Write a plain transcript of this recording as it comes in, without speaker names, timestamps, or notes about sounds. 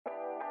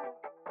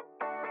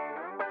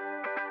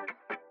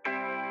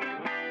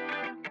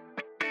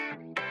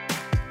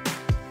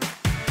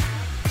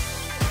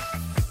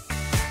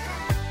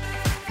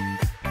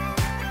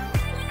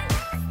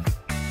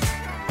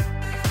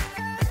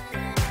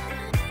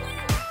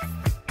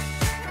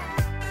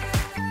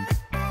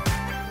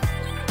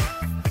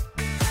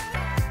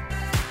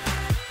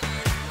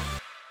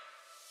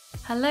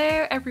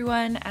Hello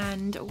everyone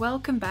and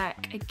welcome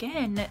back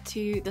again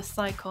to the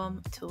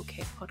SciComm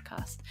Toolkit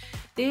podcast.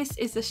 This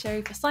is the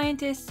show for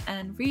scientists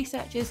and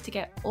researchers to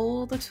get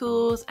all the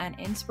tools and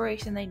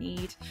inspiration they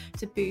need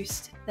to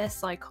boost their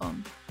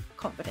SciComm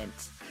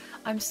confidence.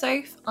 I'm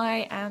Soph,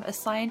 I am a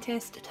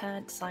scientist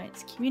turned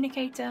science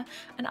communicator,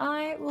 and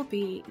I will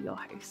be your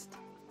host.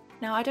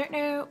 Now, I don't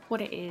know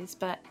what it is,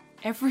 but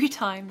every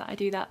time that I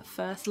do that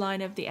first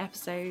line of the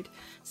episode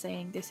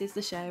saying this is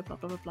the show, blah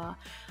blah blah blah,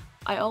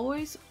 I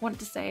always want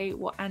to say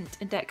what Ant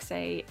and Dec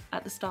say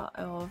at the start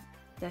of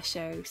their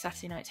show,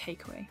 Saturday Night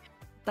Takeaway.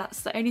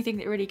 That's the only thing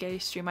that really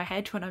goes through my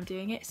head when I'm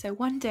doing it. So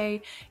one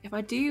day, if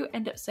I do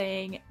end up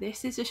saying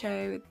this is a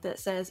show that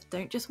says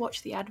don't just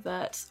watch the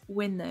adverts,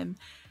 win them,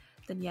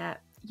 then yeah,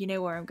 you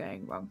know where I'm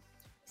going wrong.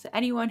 So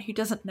anyone who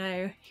doesn't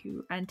know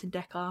who Ant and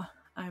Dec are,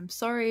 I'm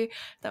sorry,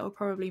 that will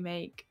probably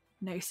make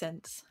no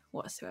sense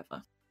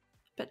whatsoever.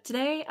 But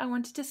today I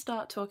wanted to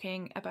start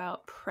talking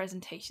about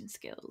presentation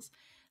skills.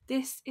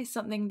 This is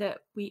something that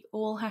we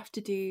all have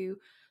to do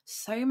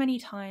so many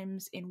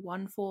times in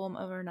one form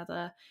or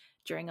another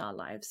during our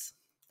lives.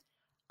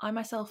 I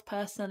myself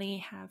personally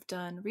have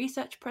done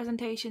research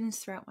presentations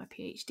throughout my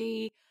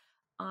PhD.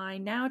 I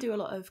now do a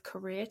lot of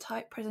career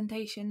type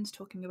presentations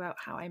talking about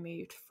how I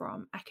moved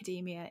from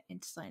academia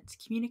into science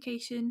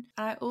communication.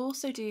 I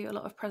also do a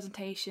lot of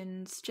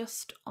presentations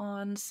just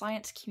on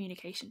science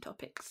communication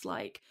topics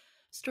like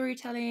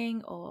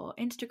storytelling or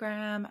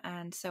Instagram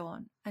and so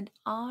on. And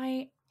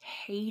I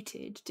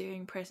hated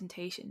doing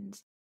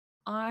presentations.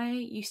 I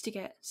used to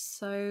get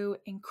so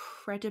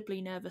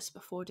incredibly nervous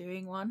before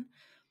doing one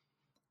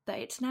that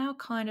it's now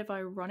kind of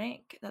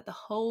ironic that the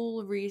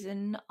whole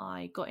reason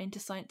I got into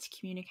science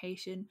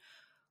communication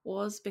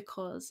was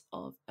because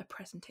of a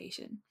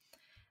presentation.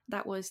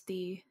 That was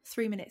the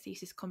 3-minute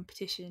thesis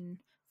competition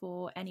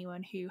for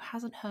anyone who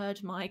hasn't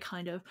heard my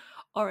kind of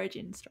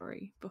origin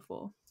story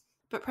before.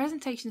 But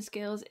presentation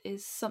skills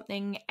is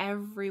something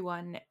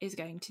everyone is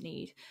going to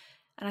need.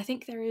 And I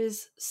think there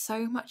is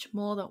so much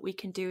more that we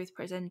can do with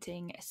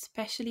presenting,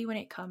 especially when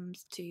it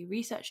comes to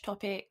research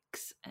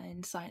topics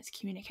and science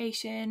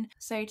communication.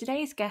 So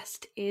today's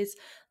guest is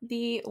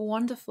the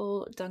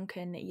wonderful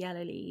Duncan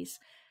Yellowlees,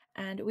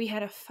 and we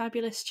had a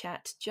fabulous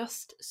chat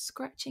just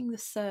scratching the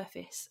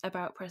surface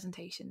about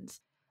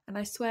presentations. And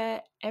I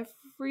swear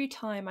every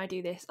time I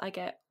do this, I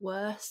get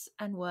worse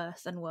and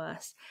worse and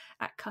worse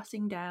at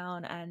cutting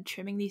down and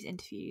trimming these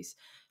interviews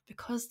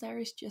because there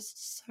is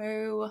just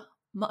so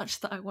much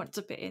that I want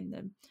to put in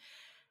them.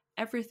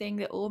 Everything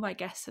that all my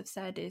guests have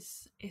said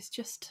is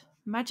just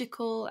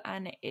magical,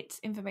 and it's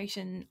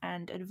information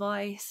and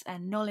advice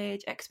and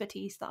knowledge,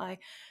 expertise that I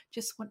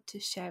just want to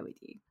share with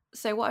you.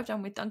 So what I've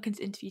done with Duncan's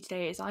interview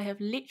today is I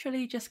have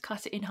literally just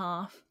cut it in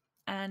half,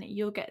 and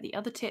you'll get the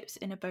other tips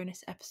in a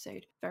bonus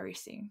episode very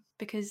soon,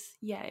 because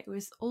yeah, it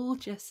was all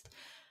just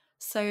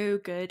so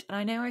good. And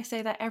I know I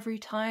say that every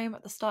time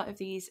at the start of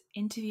these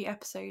interview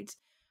episodes,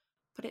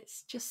 but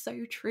it's just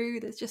so true.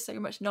 There's just so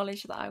much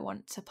knowledge that I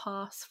want to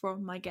pass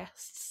from my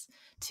guests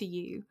to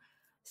you.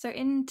 So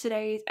in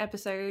today's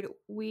episode,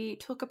 we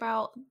talk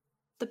about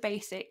the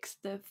basics,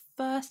 the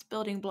first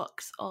building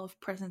blocks of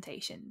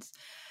presentations.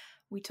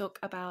 We talk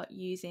about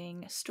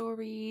using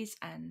stories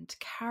and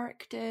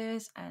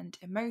characters and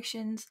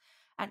emotions,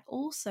 and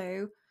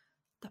also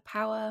the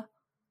power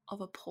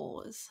of a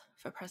pause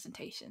for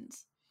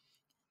presentations.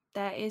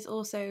 There is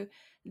also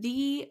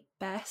the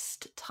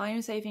best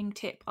time-saving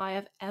tip I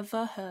have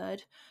ever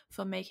heard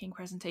for making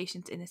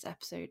presentations in this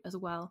episode as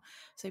well.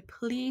 So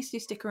please do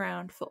stick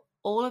around for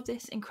all of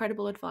this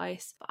incredible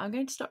advice. But I'm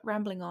going to stop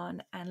rambling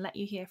on and let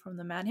you hear from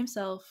the man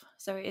himself.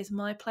 So it is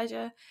my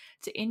pleasure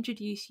to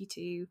introduce you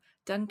to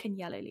Duncan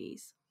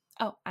Yellowlees.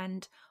 Oh,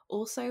 and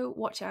also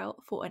watch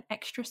out for an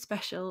extra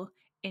special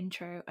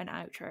intro and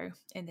outro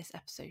in this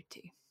episode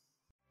too.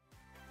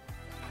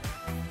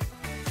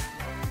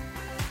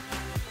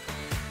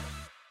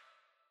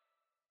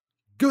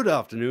 Good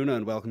afternoon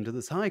and welcome to the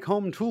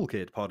SciComm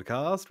Toolkit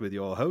podcast with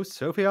your host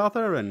Sophie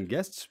Arthur and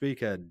guest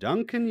speaker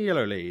Duncan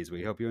Yellowlees.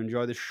 We hope you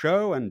enjoy the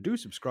show and do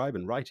subscribe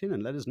and write in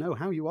and let us know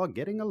how you are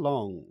getting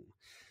along.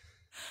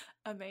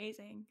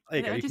 Amazing. There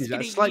you go. You just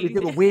can slightly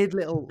do a weird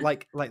little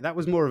like that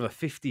was more of a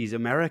 50s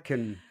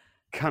American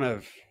kind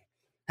of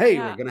hey,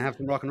 Yeah. we're going to have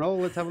some rock and roll.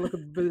 Let's have a look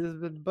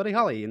at Buddy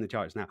Holly in the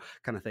charts now,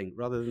 kind of thing,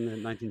 rather than the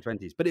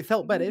 1920s. But it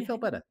felt better. It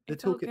felt better. The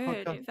It felt Toolkit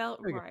good. podcast. It felt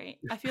right.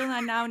 I feel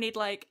I now need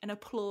like an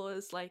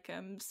applause, like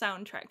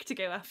soundtrack to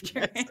go after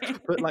Yes,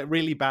 it. but like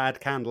really bad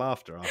canned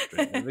laughter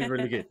after it. It'd be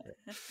really good.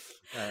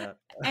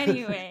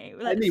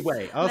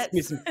 Anyway, ask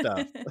me some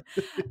stuff.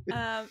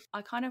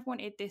 I kind of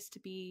wanted this to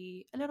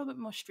be a little bit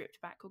more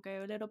stripped back, or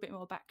go a little bit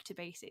more back to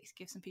basics,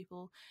 give some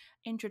people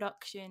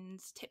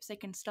introductions, tips they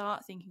can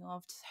start thinking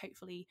of to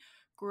hopefully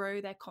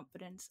grow their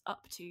confidence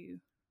up to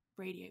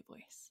radio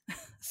voice.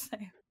 So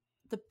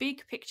the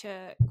big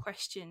picture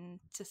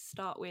question to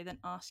start with and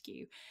ask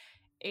you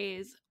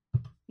is,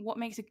 what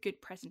makes a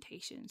good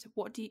presentation? So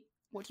what do you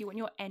want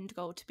your end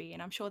goal to be?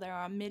 And I'm sure there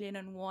are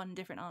 1,000,001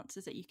 different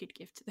answers that you could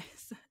give to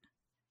this.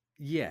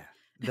 Yeah.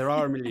 There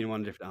are a million and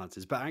one different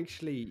answers, but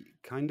actually,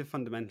 kind of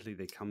fundamentally,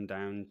 they come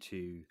down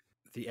to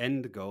the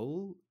end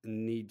goal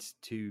needs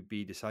to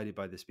be decided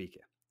by the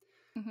speaker.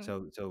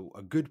 Mhm. So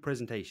a good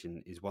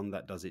presentation is one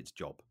that does its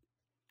job.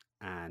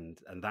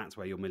 And that's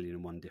where your million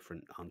and one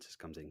different answers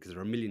comes in, because there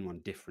are a million and one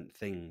different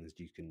things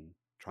you can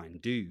try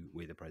and do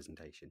with a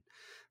presentation,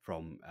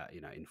 from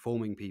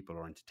informing people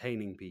or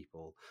entertaining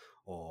people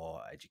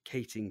or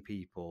educating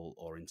people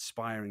or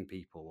inspiring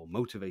people or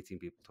motivating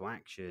people to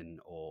action,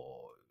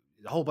 or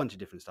a whole bunch of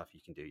different stuff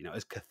you can do,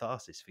 as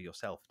catharsis for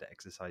yourself to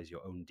exercise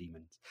your own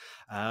demons.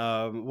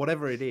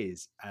 Whatever it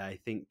is, I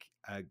think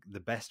the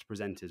best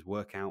presenters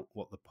work out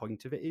what the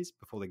point of it is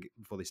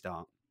before they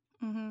start,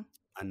 Mhm.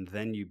 and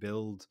then you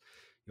build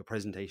your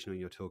presentation or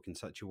your talk in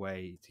such a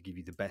way to give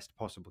you the best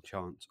possible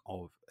chance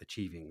of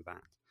achieving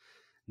that.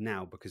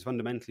 Now, because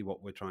fundamentally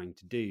what we're trying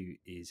to do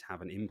is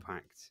have an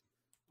impact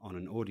on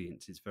an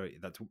audience,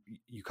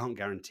 you can't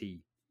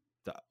guarantee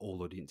that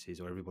all audiences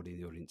or everybody in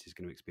the audience is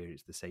going to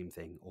experience the same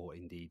thing, or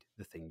indeed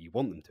the thing you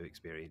want them to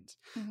experience.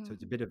 Mhm. So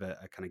it's a bit of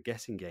a kind of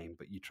guessing game,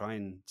 but you try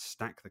and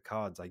stack the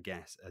cards, I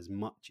guess, as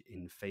much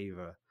in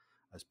favor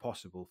as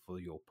possible for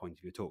your point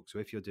of your talk. So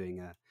if you're doing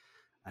an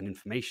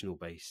informational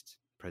based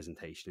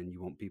presentation and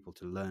you want people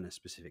to learn a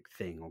specific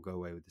thing or go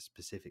away with a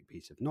specific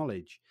piece of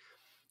knowledge,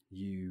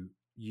 you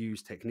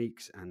use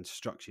techniques and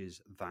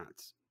structures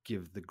that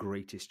give the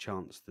greatest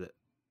chance that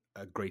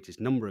a greatest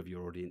number of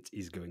your audience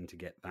is going to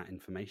get that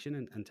information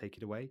and take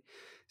it away.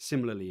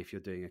 Similarly, if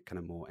you're doing a kind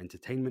of more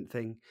entertainment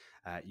thing,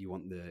 you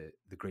want the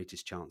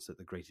greatest chance that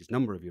the greatest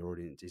number of your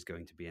audience is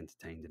going to be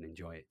entertained and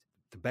enjoy it.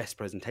 The best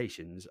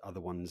presentations are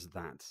the ones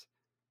that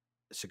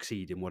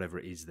succeed in whatever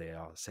it is they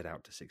are set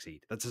out to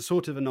succeed. That's a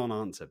sort of a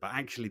non-answer, but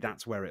actually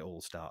that's where it all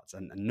starts.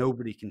 And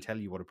nobody can tell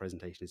you what a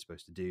presentation is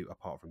supposed to do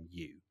apart from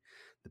you,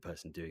 the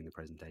person doing the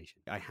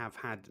presentation. I have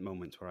had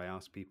moments where I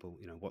ask people,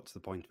 what's the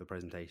point of a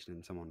presentation?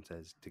 And someone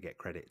says to get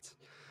credits.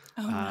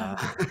 Oh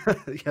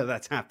no. Yeah,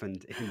 that's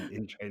happened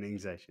in training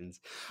sessions.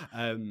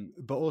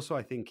 But also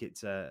I think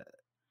it's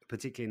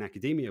particularly in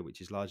academia, which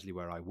is largely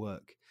where I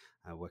work,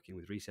 working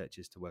with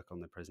researchers to work on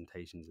their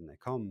presentations and their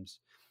comms.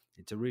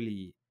 It's a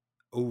really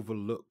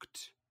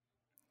overlooked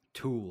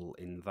tool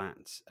in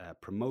that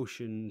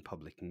promotion,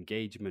 public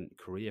engagement,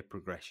 career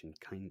progression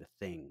kind of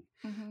thing,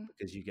 Mhm.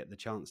 because you get the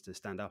chance to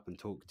stand up and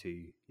talk to,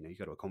 you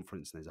go to a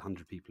conference and there's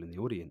 100 people in the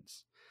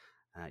audience.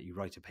 You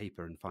write a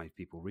paper and 5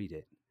 people read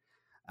it.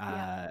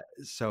 Yeah.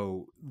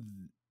 So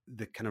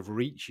the kind of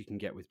reach you can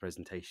get with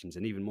presentations,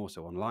 and even more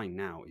so online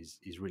now,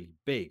 is really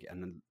big.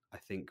 And I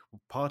think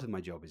part of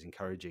my job is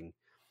encouraging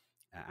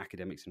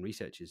academics and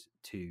researchers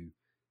to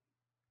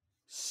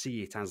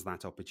see it as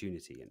that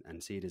opportunity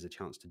and see it as a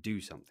chance to do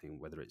something,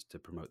 whether it's to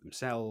promote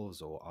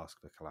themselves or ask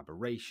for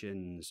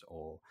collaborations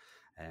or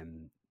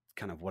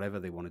kind of whatever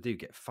they want to do,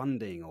 get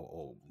funding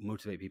or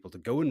motivate people to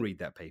go and read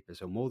that paper.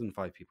 So more than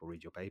 5 people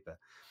read your paper.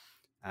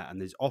 And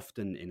there's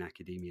often in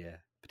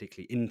academia,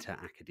 particularly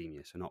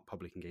inter-academia, so not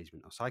public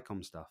engagement or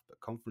SciComm stuff,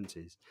 but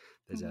conferences,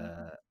 there's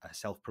Mhm. a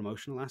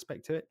self-promotional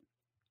aspect to it,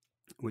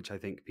 which I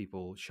think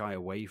people shy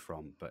away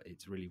from, but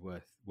it's really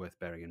worth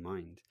bearing in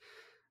mind.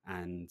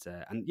 And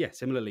yeah,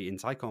 similarly in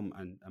SciComm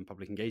and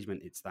public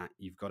engagement, it's that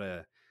you've got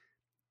to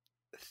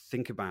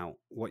think about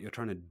what you're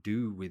trying to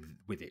do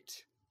with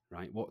it,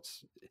 right? What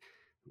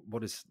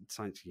does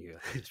science?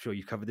 I'm sure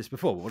you've covered this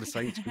before. But what does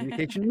science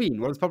communication mean?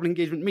 What does public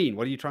engagement mean?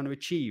 What are you trying to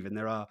achieve? And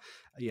there are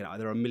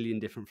a million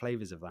different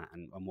flavors of that,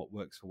 and what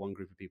works for one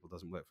group of people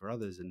doesn't work for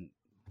others. And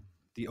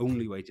the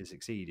only way to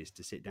succeed is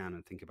to sit down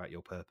and think about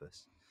your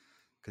purpose,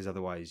 because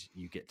otherwise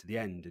you get to the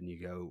end and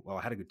you go, well,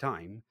 I had a good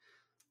time,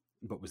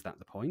 but was that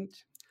the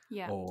point?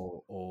 Yeah.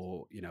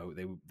 Or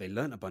they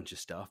learned a bunch of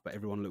stuff, but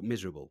everyone looked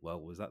miserable.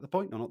 Well, was that the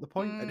point or not the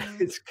point? And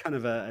Mm. it's kind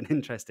of an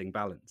interesting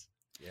balance.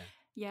 Yeah.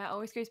 Yeah, it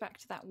always goes back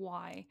to that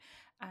why,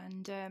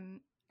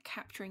 and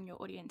capturing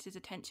your audience's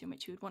attention,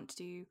 which you would want to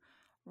do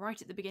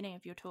right at the beginning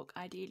of your talk,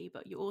 ideally,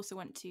 but you also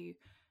want to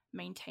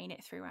maintain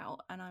it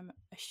throughout. And I'm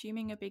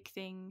assuming a big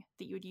thing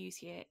that you would use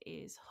here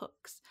is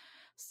hooks.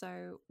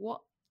 So,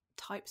 what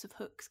types of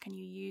hooks can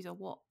you use, or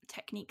what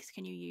techniques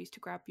can you use to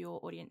grab your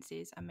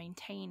audience's and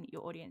maintain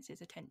your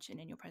audience's attention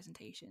in your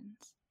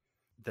presentations?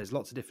 There's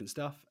lots of different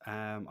stuff.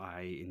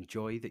 I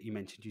enjoy that you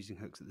mentioned using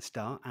hooks at the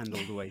start and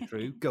all the way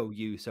through. Go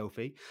you,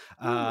 Sophie.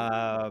 Woo.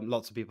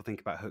 Lots of people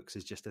think about hooks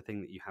as just a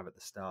thing that you have at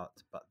the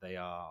start, but they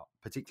are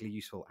particularly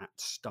useful at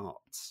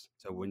starts.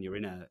 So when you're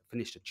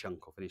finished a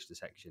chunk or finished a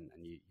section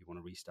and you want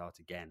to restart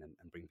again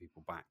and bring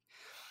people back.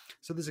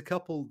 So there's a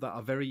couple that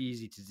are very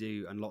easy to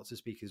do and lots of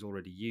speakers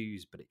already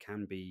use, but it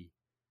can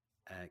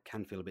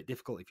feel a bit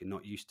difficult if you're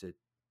not used to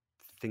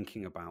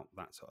thinking about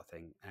that sort of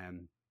thing.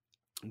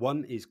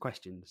 One is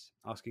questions.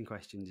 Asking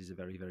questions is a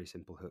very, very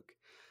simple hook.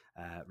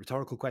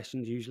 Rhetorical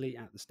questions usually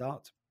at the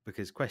start,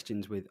 because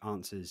questions with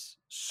answers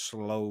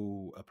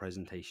slow a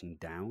presentation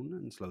down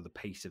and slow the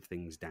pace of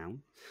things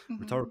down.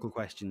 Mm-hmm. Rhetorical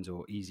questions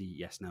or easy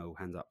yes, no,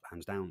 hands up,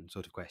 hands down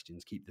sort of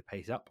questions keep the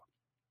pace up.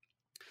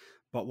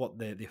 But what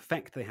the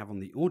effect they have on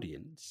the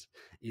audience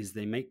is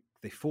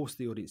they force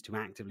the audience to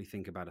actively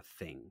think about a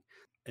thing.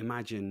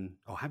 Imagine,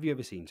 or have you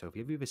ever seen, Sophie,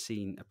 have you ever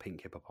seen a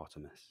pink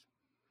hippopotamus?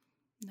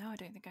 No, I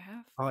don't think I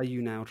have. Are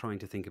you now trying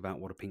to think about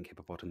what a pink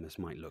hippopotamus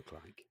might look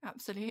like?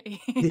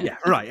 Absolutely. Yeah,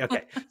 right.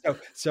 Okay.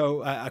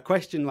 So a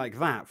question like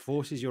that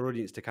forces your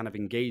audience to kind of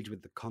engage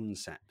with the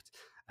concept.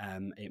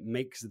 It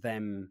makes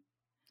them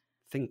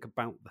think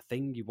about the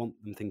thing you want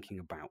them thinking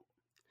about.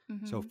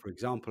 So, for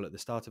example, at the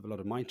start of a lot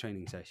of my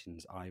training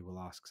sessions, I will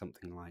ask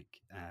something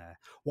like,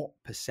 what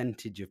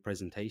percentage of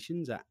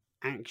presentations are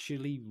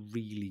actually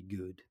really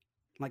good?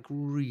 Like,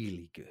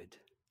 really good?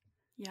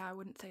 Yeah, I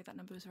wouldn't say that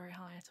number was very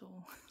high at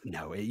all.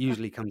 No, it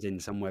usually comes in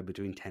somewhere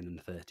between 10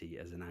 and 30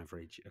 as an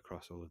average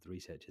across all of the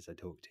researchers I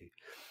talk to.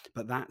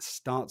 But that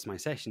starts my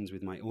sessions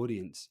with my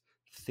audience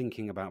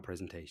thinking about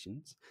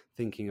presentations,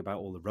 thinking about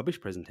all the rubbish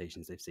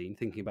presentations they've seen,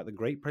 thinking about the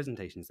great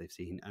presentations they've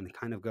seen, and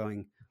kind of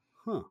going,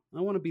 I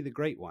want to be the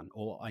great one,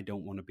 or I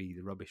don't want to be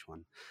the rubbish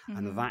one.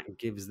 And that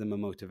gives them a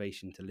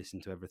motivation to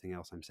listen to everything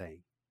else I'm saying.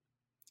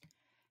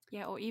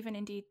 Yeah, or even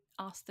indeed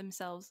ask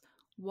themselves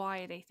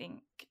why they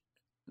think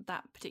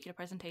that particular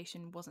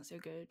presentation wasn't so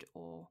good,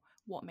 or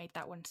what made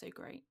that one so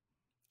great.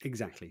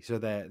 Exactly. So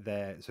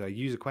so I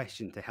use a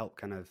question to help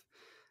kind of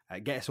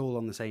get us all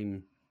on the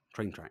same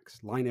train tracks,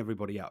 line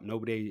everybody up.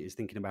 Nobody is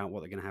thinking about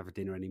what they're going to have for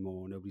dinner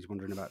anymore. Nobody's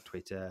wondering about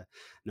Twitter.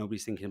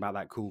 Nobody's thinking about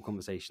that cool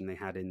conversation they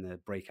had in the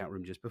breakout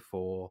room just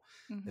before.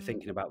 They're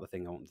thinking about the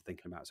thing I want them to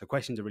thinking about. So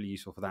questions are really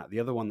useful for that. The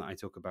other one that I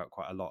talk about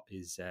quite a lot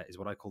is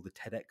what I call the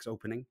TEDx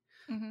opening.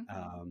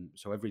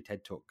 So every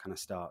TED talk kind of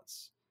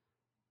starts,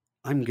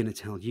 I'm going to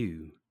tell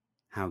you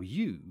how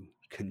you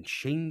can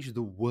change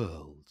the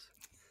world.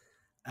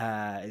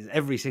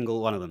 Every single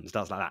one of them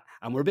starts like that,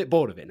 and we're a bit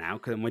bored of it now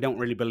because we don't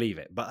really believe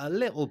it, but a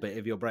little bit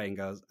of your brain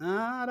goes,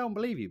 I don't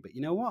believe you, but you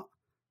know what,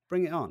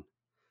 bring it on.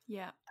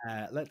 Yeah.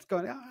 Let's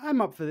go.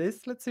 I'm up for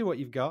this. Let's see what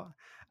you've got.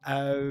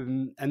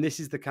 And this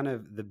is the kind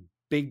of the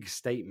big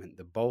statement,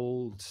 the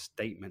bold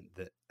statement,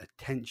 the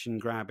attention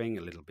grabbing,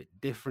 a little bit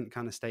different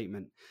kind of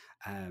statement.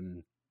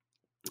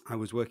 I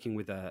was working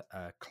with a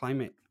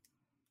climate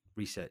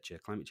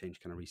change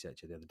kind of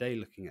researcher the other day,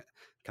 looking at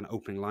kind of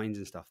opening lines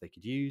and stuff they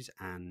could use,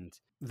 and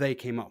they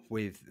came up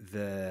with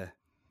the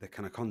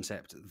kind of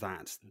concept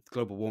that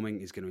global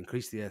warming is going to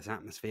increase the Earth's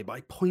atmosphere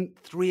by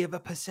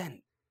 0.3%,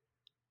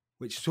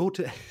 which sort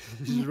of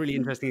this is a really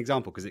interesting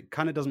example because it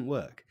kind of doesn't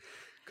work,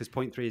 because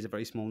 0.3 is a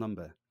very small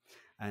number.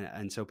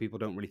 And so people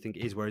don't really think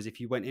it is. Whereas if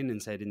you went in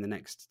and said in the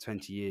next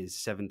 20 years,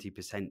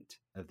 70%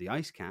 of the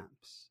ice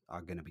caps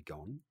are going to be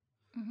gone,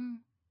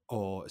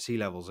 or sea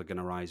levels are going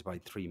to rise by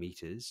 3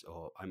 meters,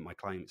 or my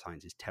climate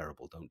science is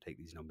terrible. Don't take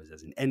these numbers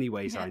as in any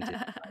way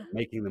scientific. I'm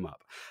making them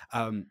up.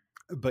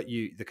 But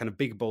the kind of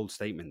big, bold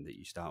statement that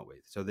you start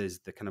with. So there's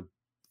the kind of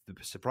the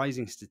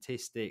surprising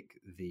statistic,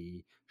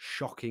 the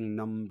shocking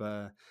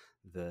number,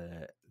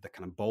 the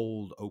kind of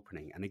bold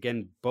opening. And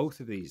again, both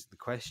of these, the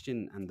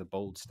question and the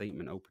bold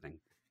statement opening,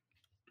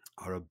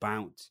 are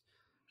about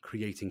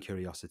creating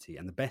curiosity,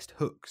 and the best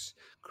hooks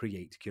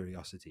create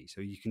curiosity. So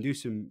you can do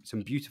some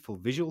beautiful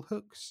visual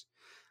hooks.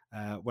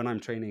 When I'm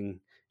training,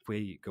 if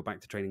we go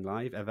back to training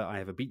live, I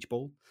have a beach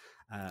ball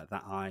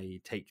that I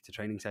take to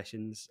training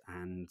sessions,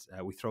 and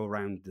we throw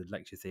around the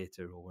lecture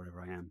theatre or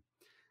wherever I am,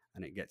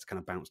 and it gets kind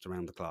of bounced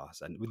around the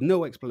class, and with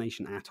no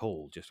explanation at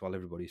all, just while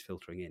everybody's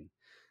filtering in.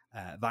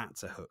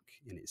 That's a hook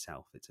in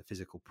itself. It's a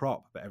physical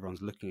prop, but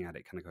everyone's looking at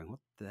it kind of going, what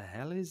the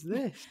hell is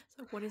this?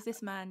 So what is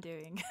this man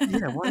doing?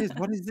 Yeah, what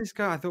is this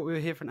guy? I thought we were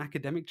here for an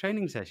academic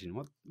training session.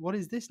 What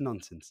is this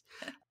nonsense?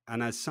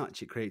 And as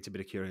such, it creates a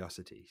bit of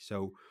curiosity.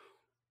 So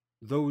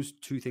those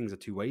two things are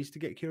two ways to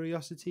get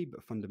curiosity,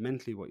 but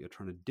fundamentally what you're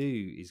trying to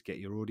do is get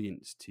your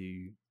audience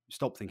to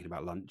stop thinking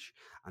about lunch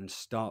and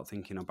start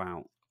thinking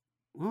about,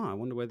 I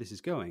wonder where this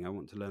is going. I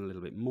want to learn a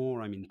little bit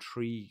more. I'm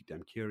intrigued.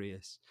 I'm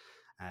curious.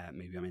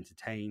 Maybe I'm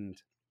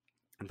entertained.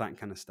 And that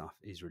kind of stuff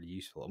is really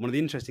useful. And one of the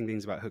interesting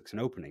things about hooks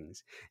and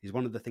openings is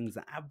one of the things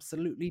that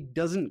absolutely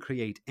doesn't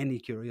create any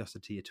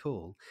curiosity at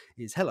all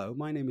is, hello,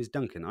 my name is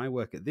Duncan. I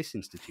work at this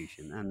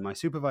institution, and my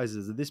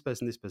supervisors are this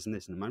person,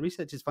 and my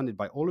research is funded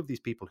by all of these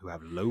people who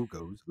have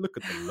logos. Look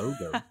at the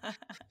logo.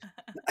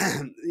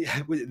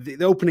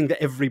 The opening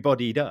that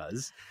everybody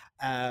does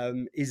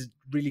is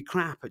really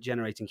crap at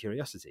generating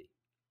curiosity.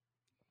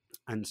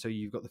 And so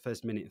you've got the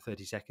first minute and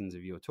 30 seconds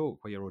of your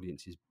talk where your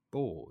audience is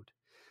bored.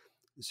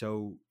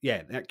 So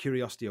yeah, that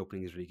curiosity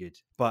opening is really good.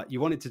 But you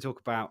wanted to talk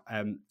about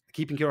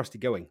keeping curiosity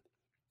going.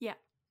 Yeah.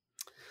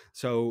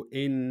 So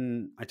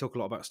I talk a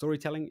lot about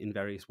storytelling in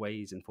various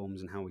ways and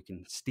forms, and how we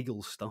can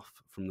steal stuff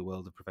from the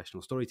world of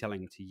professional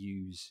storytelling to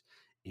use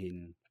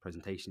in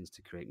presentations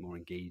to create more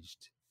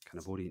engaged kind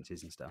of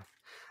audiences and stuff.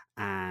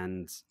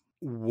 And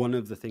one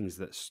of the things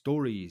that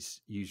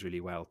stories use really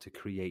well to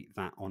create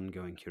that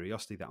ongoing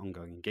curiosity, that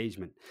ongoing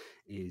engagement,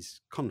 is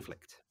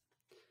conflict.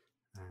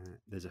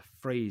 There's a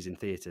phrase in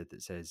theatre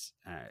that says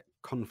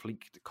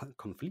conflict,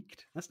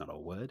 that's not a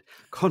word,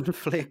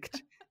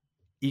 conflict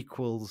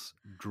equals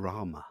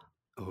drama.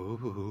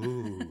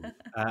 Oh.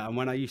 And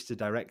when I used to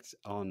direct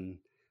on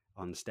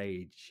on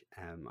stage.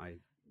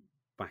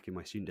 Back in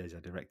my student days, I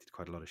directed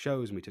quite a lot of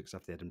shows, and we took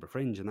stuff to the Edinburgh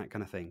Fringe and that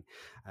kind of thing.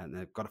 And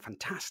they've got a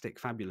fantastic,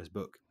 fabulous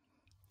book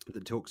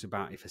that talks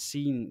about if a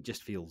scene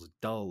just feels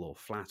dull or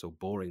flat or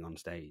boring on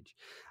stage,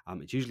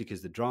 it's usually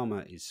because the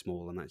drama is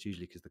small, and that's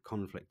usually because the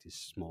conflict is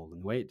small.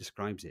 And the way it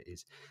describes it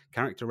is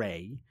character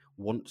A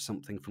wants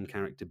something from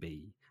character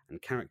B,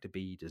 and character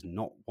B does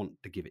not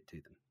want to give it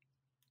to them.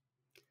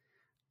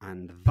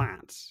 And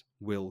that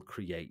will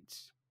create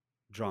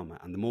drama.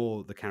 And the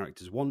more the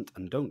characters want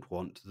and don't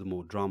want, the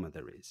more drama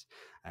there is.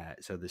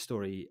 So the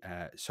story,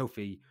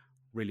 Sophie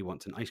really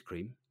wants an ice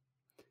cream,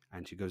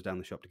 and she goes down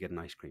the shop to get an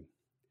ice cream.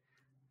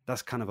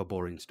 That's kind of a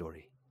boring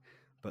story.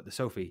 But the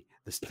story,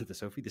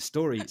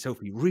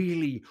 Sophie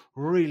really,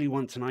 really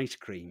wants an ice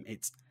cream.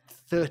 It's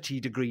 30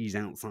 degrees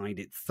outside.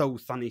 It's so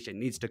sunny. She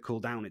needs to cool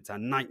down. It's a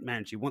nightmare.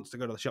 And she wants to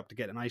go to the shop to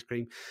get an ice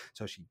cream.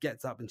 So she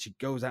gets up and she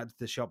goes out to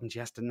the shop, and she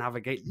has to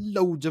navigate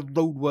loads of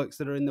roadworks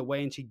that are in the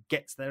way. And she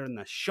gets there and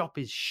the shop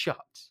is shut.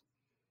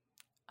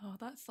 Oh,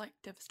 that's like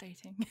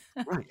devastating.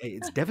 Right.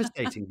 It's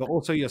devastating. But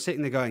also you're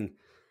sitting there going,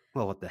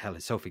 well, what the hell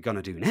is Sophie going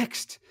to do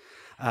next?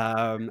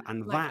 And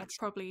I'd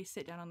probably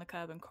sit down on the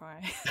curb and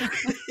cry.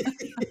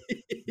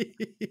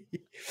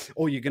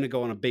 Or you're going to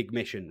go on a big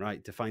mission,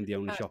 right, to find the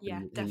only shop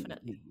in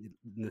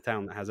the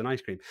town that has an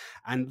ice cream.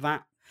 And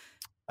that,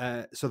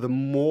 so the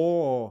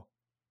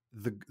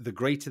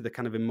greater the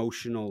kind of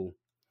emotional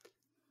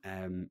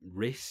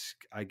risk,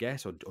 I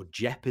guess, or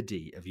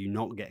jeopardy of you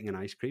not getting an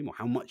ice cream, or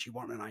how much you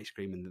want an ice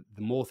cream, and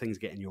the more things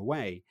get in your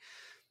way,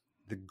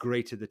 the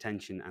greater the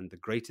tension and the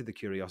greater the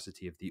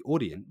curiosity of the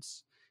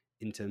audience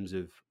in terms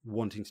of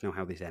wanting to know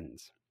how this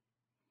ends.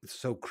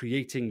 So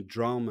creating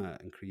drama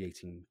and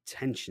creating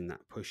tension,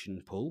 that push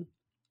and pull,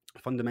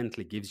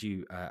 fundamentally gives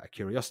you a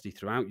curiosity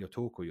throughout your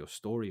talk or your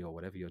story or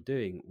whatever you're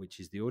doing, which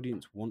is the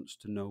audience wants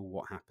to know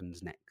what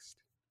happens next.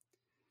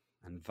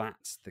 And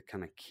that's the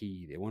kind of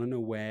key. They want to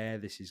know where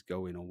this is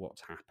going or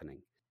what's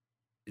happening.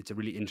 It's a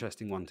really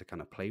interesting one to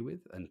kind of play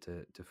with and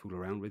to fool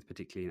around with,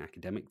 particularly in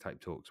academic type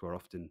talks, where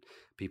often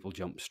people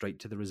jump straight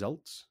to the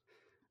results.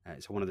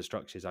 So one of the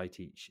structures I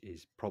teach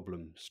is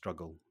problem,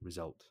 struggle,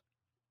 result.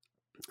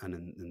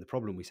 And in the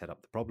problem, we set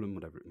up the problem,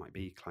 whatever it might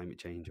be, climate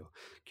change or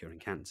curing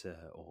cancer,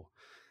 or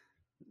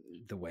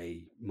the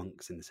way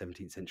monks in the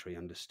 17th century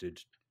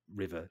understood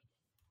river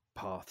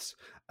paths,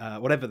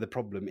 whatever the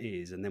problem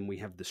is. And then we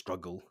have the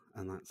struggle,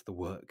 and that's the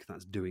work,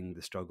 that's doing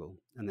the struggle.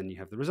 And then you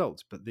have the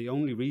results. But the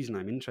only reason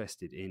I'm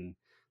interested in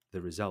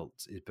the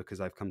results is because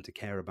I've come to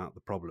care about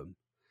the problem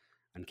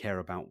and care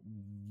about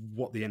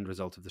what the end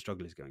result of the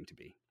struggle is going to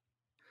be.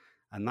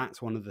 And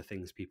that's one of the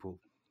things people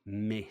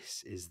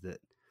miss, is that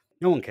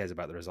no one cares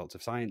about the results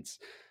of science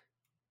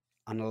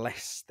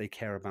unless they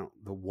care about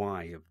the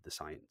why of the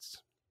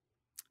science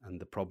and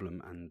the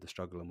problem and the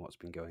struggle and what's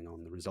been going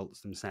on. The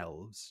results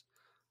themselves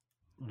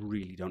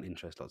really don't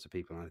interest lots of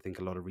people. And I think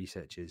a lot of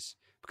researchers,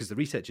 because the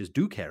researchers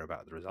do care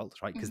about the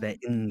results, right? Because they're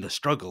in the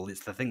struggle.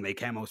 It's the thing they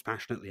care most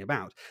passionately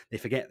about. They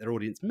forget their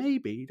audience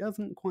maybe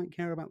doesn't quite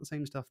care about the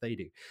same stuff they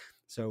do.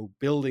 So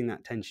building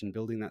that tension,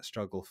 building that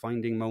struggle,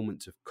 finding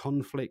moments of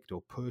conflict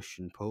or push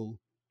and pull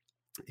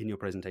in your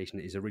presentation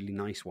is a really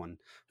nice one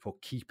for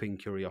keeping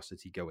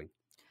curiosity going.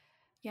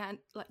 Yeah, and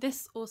like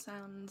this all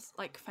sounds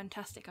like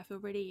fantastic. I feel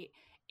really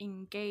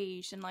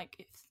engaged, and like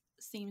it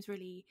seems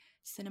really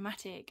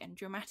cinematic and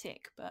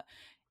dramatic. But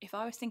if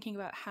I was thinking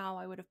about how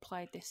I would have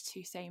applied this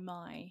to, say,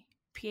 my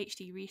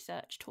PhD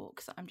research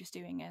talks that I'm just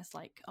doing as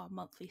like our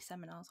monthly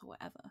seminars or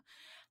whatever,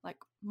 like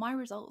my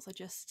results are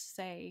just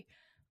say,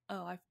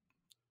 oh, I've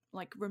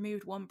like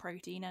removed one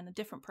protein and a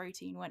different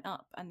protein went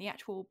up, and the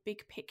actual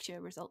big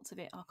picture results of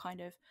it are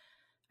kind of,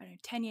 I don't know,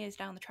 10 years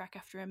down the track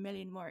after a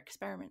million more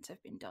experiments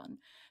have been done.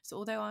 So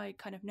although I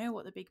kind of know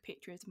what the big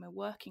picture is and we're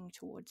working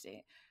towards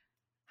it,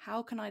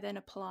 how can I then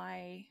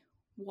apply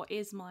what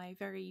is my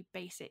very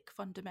basic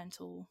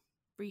fundamental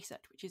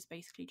research, which is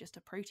basically just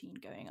a protein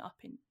going up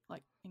in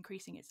like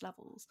increasing its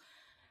levels?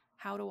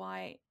 How do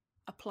I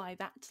apply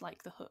that to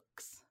like the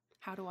hooks?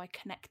 How do I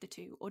connect the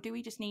two? Or do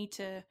we just need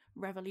to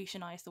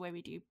revolutionize the way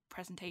we do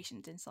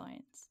presentations in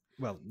science?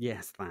 Well,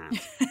 yes, that.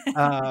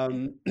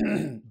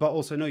 But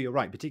also, no, you're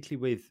right.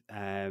 Particularly with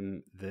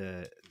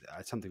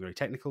something very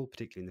technical,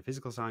 particularly in the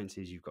physical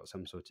sciences, you've got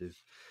some sort of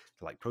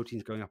like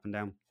proteins going up and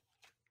down,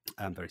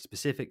 very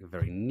specific,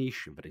 very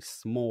niche, very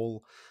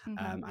small.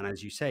 And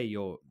as you say,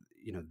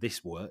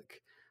 this work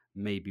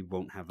maybe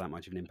won't have that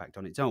much of an impact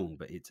on its own,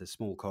 but it's a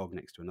small cog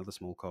next to another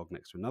small cog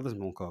next to another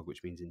small cog,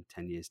 which means in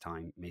 10 years'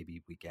 time,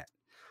 maybe we get.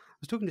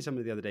 I was talking to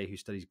somebody the other day who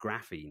studies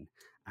graphene,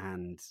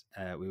 and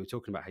we were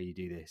talking about how you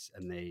do this,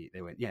 and they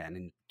went, yeah, and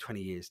in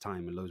 20 years'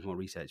 time and loads more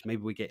research,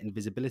 maybe we get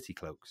invisibility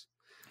cloaks.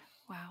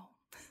 Wow.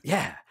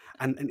 Yeah,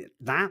 and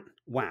that,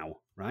 wow,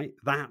 right?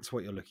 That's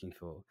what you're looking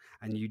for,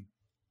 and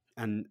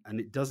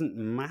it doesn't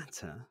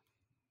matter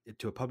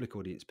to a public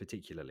audience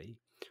particularly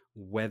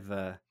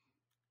whether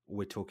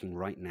we're talking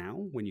right now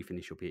when you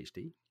finish your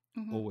PhD,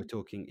 or we're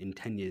talking in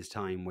 10 years'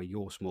 time where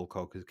your small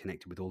cog is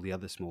connected with all the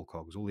other small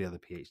cogs, all the other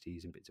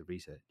PhDs and bits of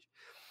research.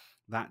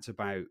 That's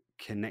about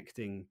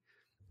connecting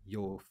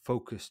your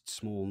focused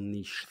small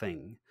niche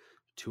thing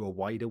to a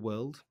wider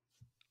world.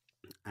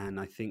 And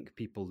I think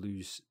people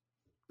lose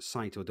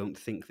sight, or don't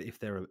think that if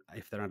they're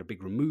at a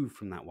big remove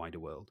from that wider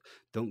world,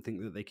 don't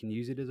think that they can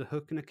use it as a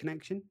hook and a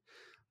connection.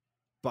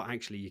 But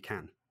actually you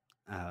can,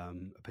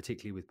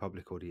 particularly with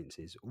public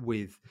audiences.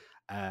 With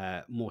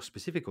more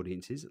specific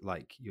audiences,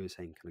 like you were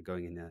saying, kind of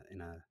going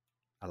in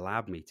a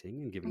lab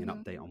meeting and giving an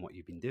update on what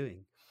you've been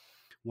doing.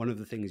 One of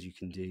the things you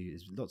can do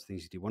is lots of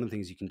things you do. One of the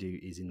things you can do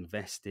is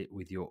invest it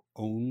with your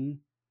own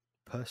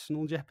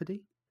personal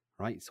jeopardy,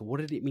 right? So what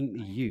did it mean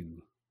to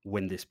you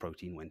when this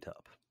protein went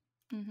up?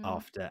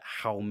 After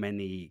how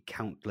many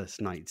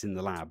countless nights in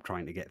the lab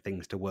trying to get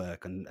things to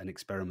work, and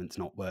experiments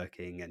not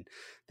working, and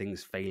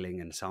things failing,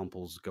 and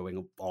samples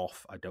going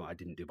off. I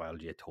didn't do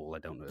biology at all. I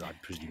don't know. I'm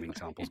presuming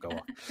samples go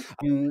off.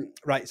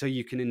 Right. So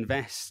you can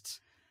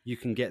invest, you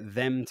can get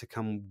them to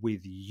come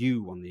with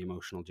you on the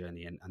emotional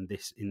journey. And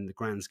this, in the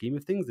grand scheme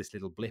of things, this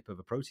little blip of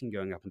a protein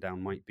going up and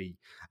down might be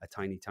a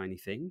tiny, tiny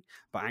thing.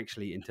 But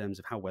actually, in terms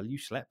of how well you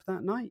slept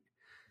that night,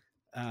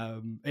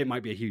 it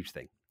might be a huge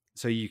thing.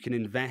 So you can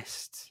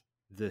invest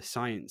the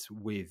science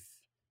with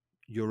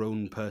your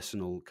own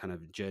personal kind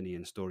of journey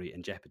and story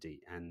and jeopardy,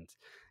 and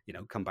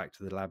come back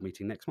to the lab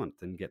meeting next month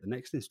and get the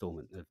next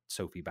installment of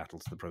Sophie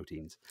Battles the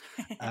Proteins.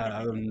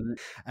 And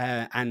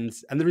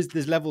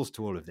there's levels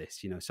to all of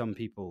this. Some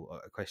people,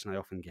 a question I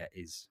often get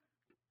is,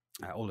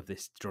 all of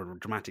this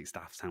dramatic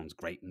stuff sounds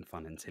great and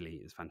fun and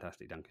silly. It's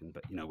fantastic, Duncan,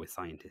 but with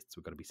scientists,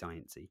 we've got to be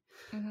sciencey,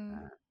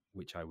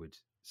 which I would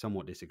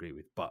somewhat disagree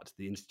with. But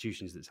the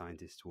institutions that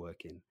scientists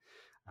work in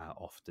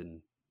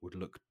often would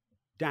look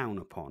down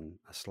upon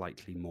a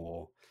slightly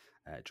more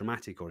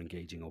dramatic or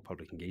engaging or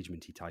public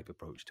engagement-y type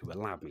approach to a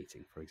lab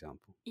meeting, for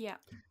example. Yeah.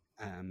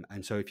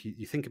 And so if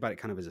you think about it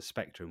kind of as a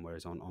spectrum,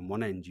 whereas on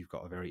one end you've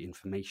got a very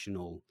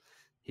informational,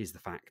 here's the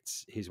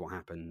facts, here's what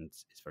happened,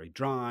 it's very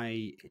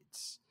dry,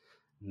 it's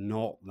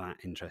not that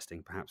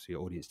interesting perhaps for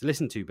your audience to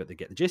listen to, but they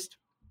get the gist.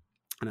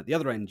 And at the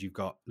other end, you've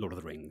got Lord of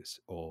the Rings,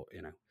 or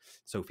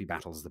Sophie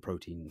Battles the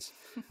Proteins,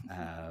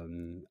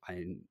 in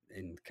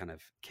kind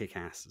of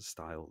kick-ass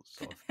style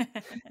sort of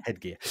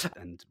headgear.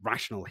 And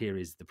rational here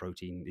is the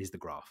protein, is the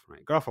graph,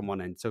 right? Graph on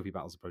one end, Sophie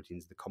Battles the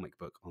Proteins, the comic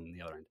book on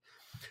the other end.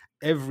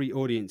 Every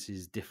audience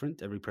is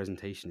different. Every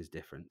presentation is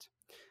different,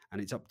 and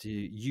it's up to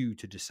you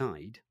to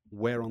decide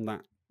where on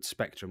that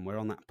spectrum, where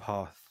on that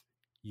path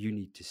you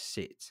need to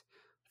sit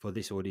for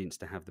this audience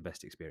to have the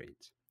best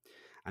experience.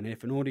 And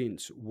if an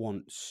audience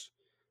wants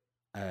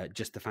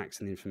just the facts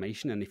and the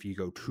information, and if you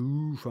go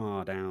too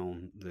far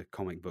down the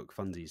comic book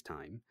funsies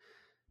time,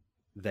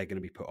 they're going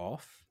to be put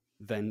off.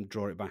 Then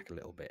draw it back a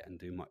little bit and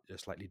do a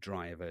slightly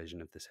drier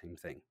version of the same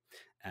thing.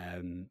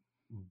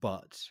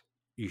 But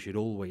you should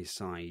always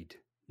side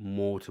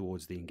more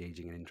towards the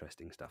engaging and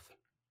interesting stuff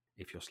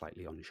if you're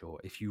slightly unsure.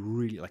 If you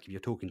really if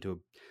you're talking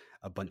to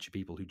a bunch of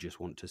people who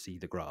just want to see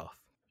the graph,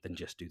 then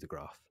just do the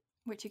graph.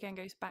 Which again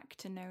goes back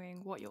to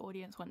knowing what your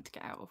audience want to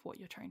get out of what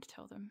you're trying to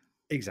tell them.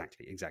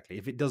 Exactly.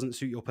 If it doesn't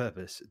suit your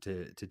purpose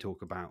to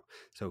talk about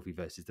Sophie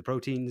versus the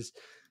proteins,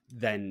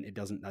 then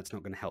that's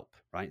not going to help,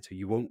 right? So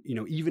you won't,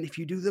 even if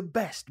you do the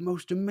best,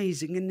 most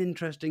amazing and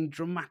interesting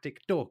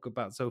dramatic talk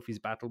about Sophie's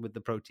battle with the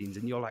proteins,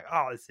 and you're like,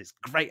 oh, this is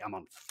great, I'm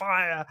on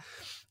fire.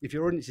 If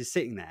your audience is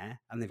sitting there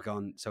and they've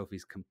gone,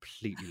 Sophie's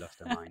completely lost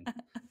her mind,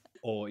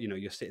 or,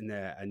 you're sitting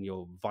there and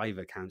your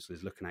Viva counselor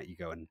is looking at you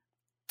going,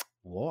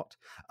 what?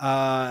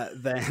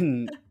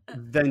 Then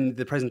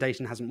the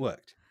presentation hasn't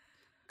worked.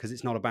 Because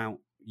it's not about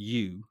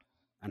you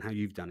and how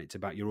you've done it. It's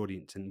about your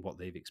audience and what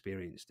they've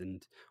experienced,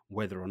 and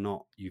whether or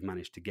not you've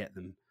managed to get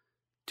them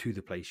to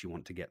the place you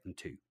want to get them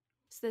to.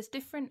 So there's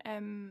different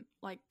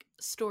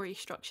story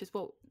structures.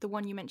 Well, the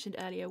one you mentioned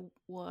earlier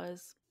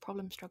was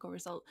problem, struggle,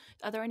 result.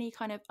 Are there any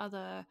kind of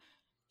other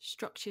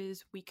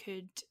structures we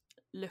could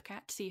look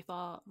at to see if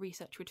our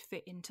research would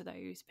fit into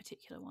those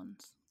particular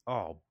ones?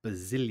 Oh,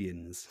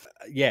 bazillions.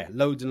 Yeah,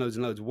 loads and loads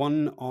and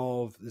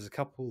loads. There's a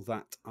couple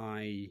that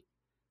I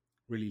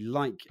really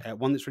like.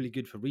 One that's really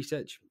good for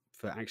research,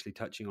 for actually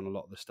touching on a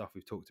lot of the stuff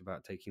we've talked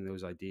about, taking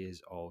those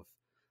ideas of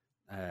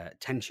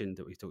tension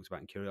that we've talked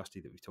about and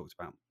curiosity that we've talked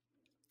about,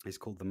 is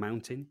called The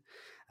Mountain.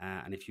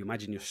 And if you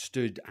imagine you're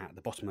stood at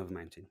the bottom of a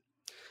mountain,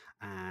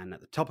 and at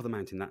the top of the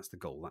mountain, that's the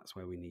goal. That's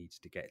where we need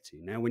to get to.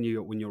 Now, when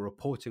you're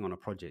reporting on a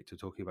project or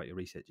talking about your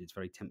research, it's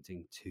very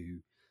tempting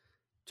to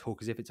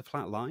talk as if it's a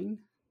flat line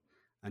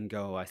and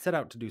go, I set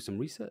out to do some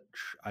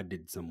research, I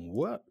did some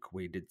work,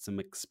 we did some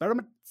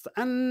experiments,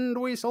 and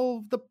we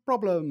solved the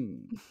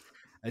problem.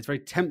 It's very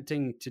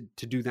tempting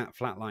to do that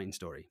flatline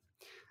story.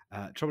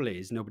 Trouble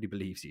is, nobody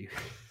believes you.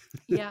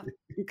 Yeah.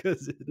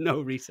 Because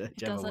no research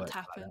it ever doesn't works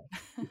happen. Like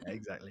that. Yeah,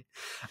 exactly.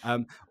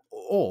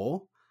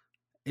 Or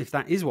if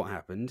that is what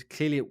happened,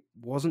 clearly it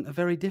wasn't a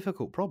very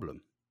difficult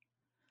problem.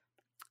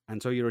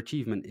 And so your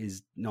achievement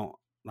is not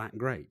that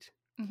great.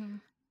 Mm-hmm.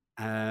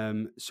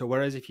 So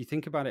whereas if you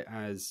think about it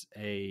as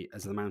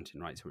the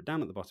mountain, right? So we're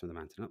down at the bottom of the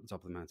mountain, up the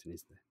top of the mountain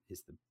is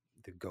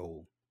the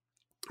goal,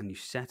 and you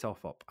set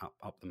off up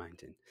the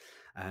mountain,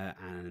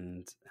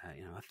 and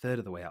a third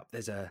of the way up,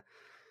 there's a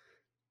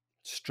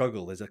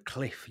struggle, there's a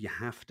cliff you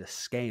have to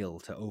scale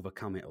to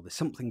overcome it, or there's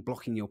something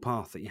blocking your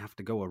path that you have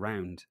to go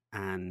around,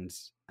 and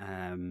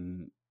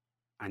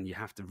you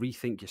have to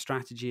rethink your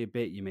strategy a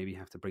bit. You maybe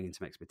have to bring in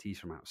some expertise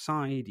from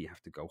outside. You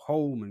have to go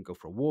home and go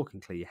for a walk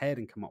and clear your head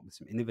and come up with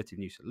some innovative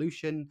new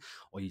solution,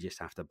 or you just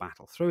have to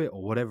battle through it,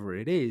 or whatever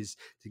it is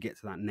to get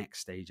to that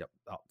next stage up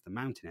the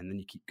mountain. And then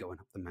you keep going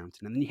up the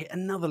mountain, and then you hit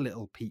another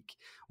little peak.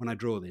 When I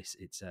draw this,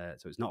 it's so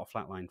it's not a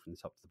flat line from the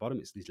top to the bottom.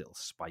 It's these little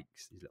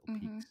spikes, these little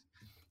peaks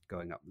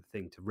going up the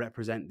thing to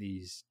represent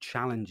these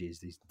challenges,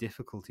 these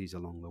difficulties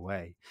along the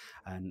way.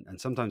 And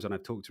sometimes when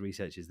I've talked to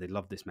researchers, they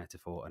love this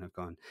metaphor and have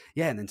gone,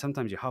 yeah, and then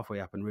sometimes you're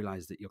halfway up and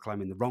realize that you're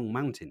climbing the wrong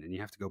mountain and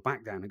you have to go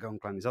back down and go and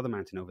climb this other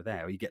mountain over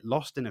there, or you get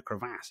lost in a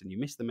crevasse and you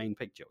miss the main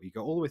picture, or you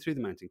go all the way through the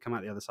mountain, come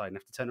out the other side and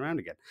have to turn around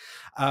again.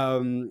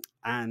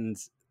 And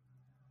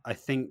I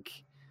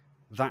think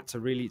it's a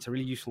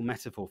really useful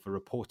metaphor for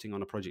reporting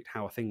on a project,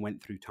 how a thing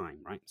went through time,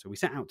 right? So we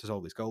set out to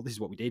solve this goal. This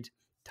is what we did.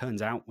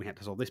 Turns out we had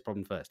to solve this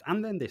problem first,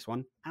 and then this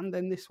one, and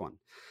then this one.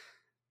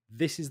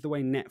 This is the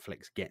way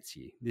Netflix gets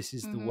you. This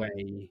is the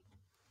way.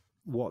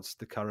 What's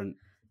the current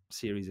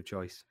series of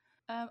choice?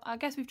 I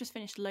guess we've just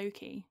finished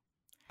Loki.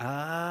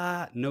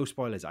 No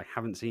spoilers. I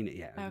haven't seen it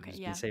yet. Okay,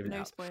 yeah,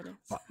 no spoilers.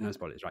 But no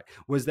spoilers, right?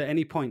 Was there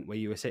any point where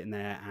you were sitting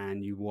there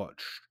and you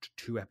watched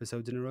 2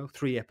 episodes in a row,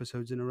 3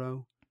 episodes in a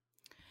row,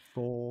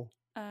 4?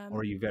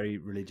 Or are you very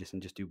religious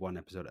and just do 1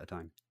 episode at a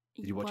time?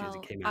 Did you watch it as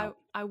it came out?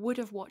 I would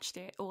have watched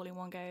it all in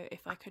one go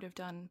if I could have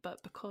done,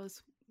 but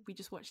because we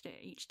just watched it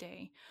each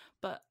day.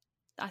 But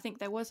I think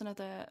there was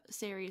another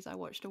series I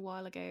watched a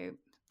while ago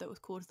that was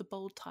called The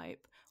Bold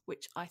Type,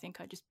 which I think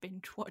I just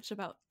binge watched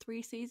about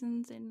 3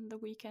 seasons in the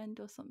weekend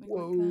or something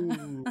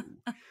like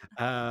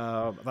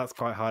that. That's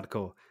quite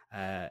hardcore.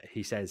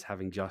 He says,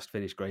 having just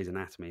finished Grey's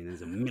Anatomy, and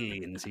there's a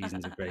million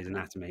seasons of Grey's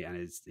Anatomy, and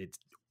it's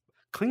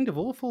kind of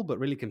awful but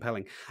really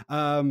compelling.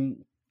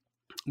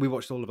 We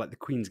watched all of the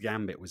Queen's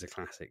Gambit was a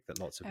classic that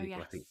lots of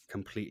people I think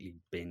completely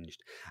binged.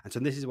 And so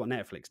this is what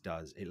Netflix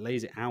does. It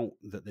lays it out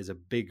that there's a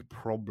big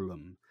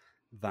problem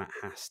that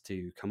has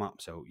to come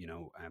up. So,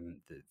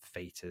 the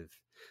fate of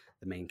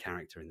the main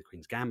character in the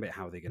Queen's Gambit,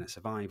 how are they going to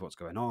survive? What's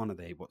going on?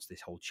 What's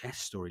this whole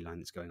chess storyline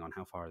that's going on?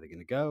 How far are they going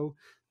to go?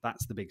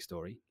 That's the big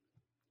story.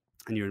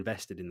 And you're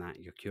invested in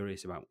that. You're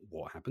curious about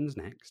what happens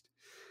next.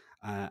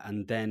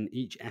 And then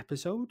each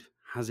episode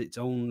has its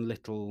own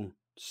little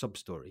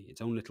sub-story, its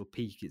own little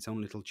peak, its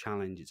own little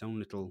challenge, its own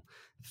little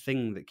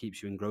thing that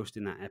keeps you engrossed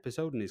in that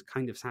episode and is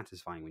kind of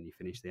satisfying when you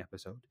finish the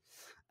episode.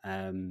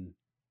 And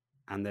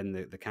then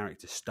the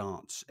character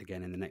starts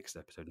again in the next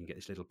episode and you get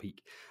this little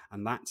peak.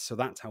 And that's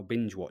how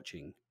binge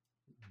watching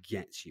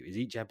gets you, is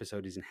each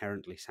episode is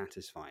inherently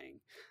satisfying,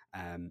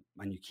 and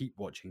you keep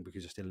watching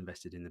because you're still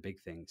invested in the big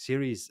thing.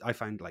 Series, I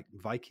found, like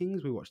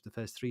Vikings, we watched the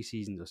first 3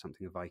 seasons or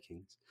something of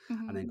Vikings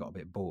and then got a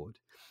bit bored,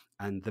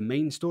 and the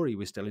main story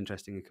was still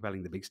interesting and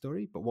compelling, the big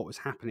story, but what was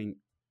happening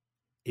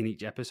in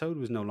each episode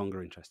was no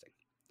longer interesting.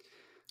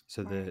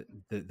 So the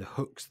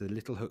hooks, the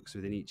little hooks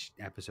within each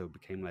episode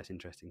became less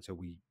interesting. So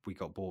we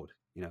got bored.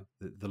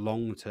 The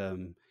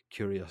long-term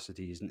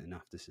curiosity isn't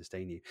enough to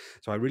sustain you.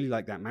 So I really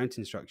like that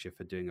mountain structure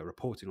for doing a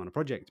reporting on a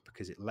project,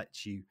 because it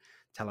lets you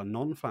tell a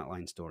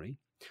non-flatline story,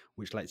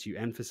 which lets you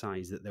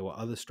emphasize that there were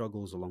other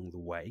struggles along the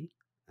way.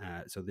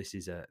 So this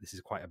is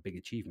quite a big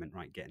achievement,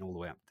 right? Getting all the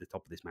way up to the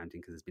top of this mountain,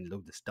 because there's been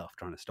loads of stuff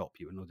trying to stop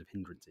you and loads of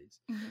hindrances.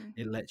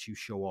 It lets you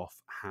show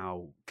off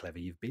how clever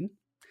you've been,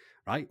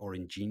 right? Or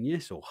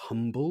ingenious or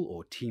humble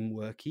or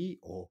teamworky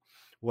or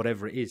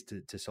whatever it is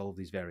to solve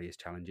these various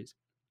challenges.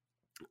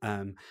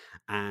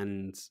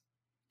 And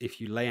if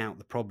you lay out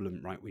the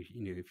problem, right,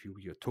 if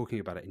you're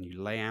talking about it and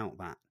you lay out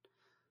that,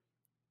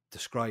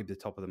 describe the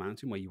top of the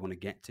mountain where you want to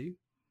get to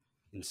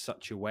in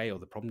such a way, or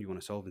the problem you want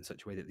to solve in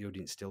such a way that the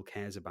audience still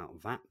cares about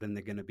that, then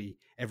they're going to be,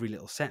 every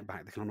little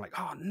setback, they're kind of like,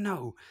 oh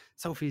no,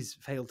 Sophie's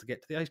failed to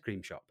get to the ice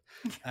cream shop.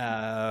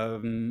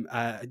 Or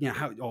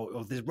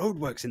there's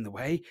roadworks in the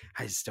way.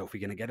 How's Sophie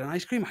going to get an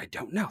ice cream? I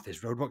don't know. There's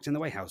roadworks in the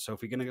way. How's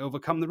Sophie going to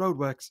overcome the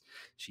roadworks?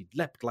 She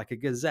leapt like a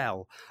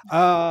gazelle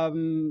I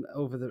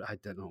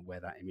don't know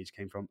where that image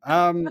came from.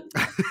 I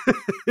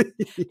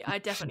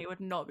definitely would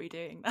not be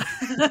doing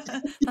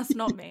that. That's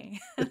not me.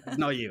 It's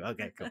not you.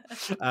 Okay, cool.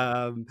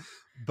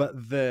 But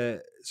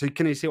so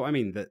can you see what I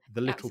mean? That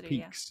the little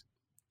peaks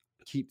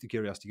keep the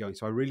curiosity going.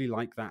 So I really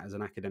like that as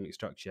an academic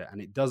structure, and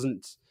they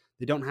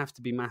don't have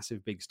to be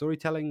massive big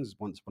storytellings.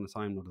 Once Upon a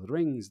Time, Lord of the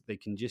Rings, they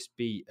can just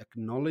be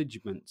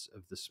acknowledgements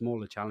of the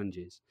smaller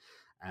challenges,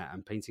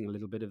 and painting a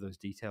little bit of those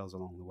details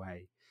along the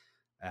way.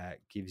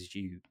 Gives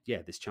you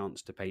this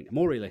chance to paint a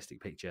more realistic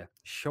picture,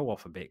 show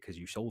off a bit because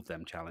you solved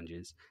them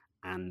challenges,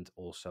 and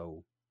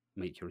also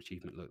make your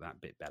achievement look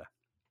that bit better.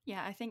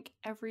 Yeah, I think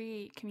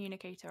every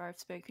communicator I've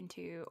spoken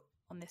to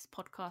on this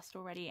podcast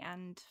already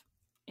and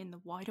in the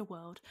wider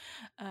world,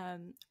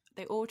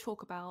 they all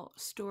talk about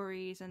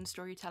stories and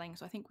storytelling.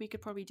 So I think we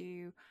could probably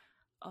do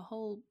a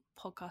whole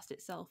podcast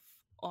itself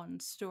on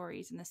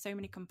stories, and there's so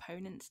many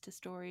components to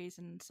stories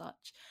and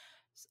such.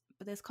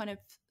 But there's kind of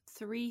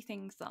 3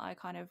 things that I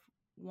kind of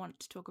want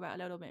to talk about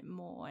a little bit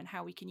more, and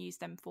how we can use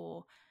them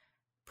for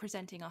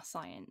presenting our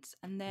science.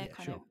 And they're Yeah,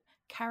 kind sure. of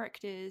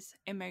characters,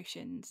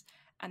 emotions,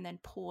 and then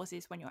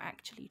pauses when you're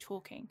actually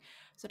talking.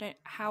 So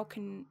how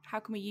can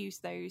we use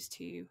those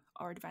to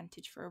our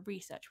advantage for a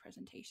research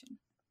presentation?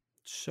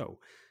 So,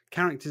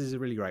 characters is a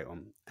really great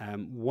one.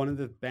 One of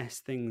the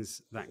best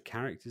things that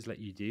characters let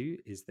you do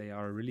is they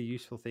are a really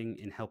useful thing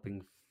in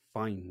helping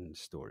find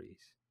stories.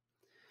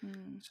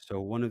 Mm.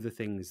 So, one of the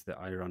things that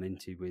I run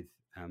into with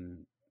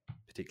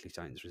particularly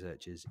science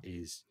researchers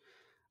is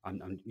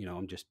I'm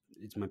just,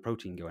 it's my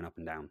protein going up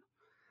and down.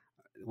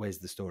 Where's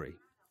the story?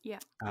 Yeah.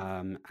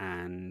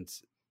 And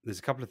there's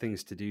a couple of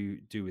things to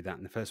do with that.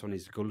 And the first one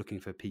is to go looking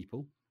for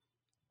people,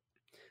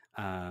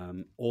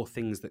 or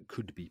things that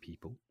could be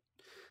people.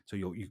 So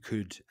you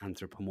could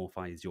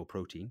anthropomorphize your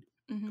protein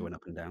Mm-hmm. going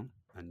up and down,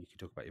 and you could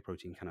talk about your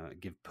protein, kind of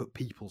put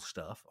people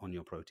stuff on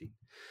your protein.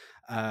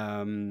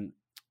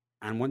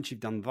 And once you've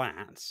done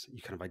that,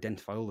 you kind of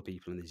identify all the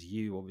people, and there's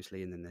you,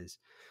 obviously, and then there's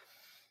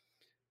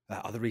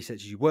other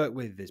researchers you work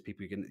with. There's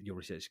people your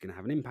research is going to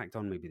have an impact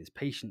on. Maybe there's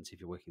patients if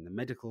you're working in the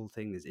medical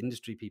thing. There's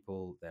industry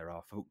people. There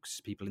are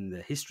people in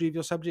the history of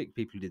your subject,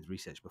 people who did the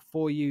research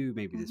before you.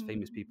 Maybe there's Mm-hmm.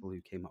 famous people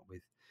who came up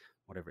with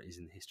whatever it is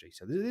in the history.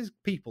 So there's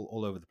people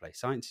all over the place.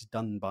 Science is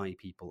done by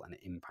people and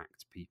it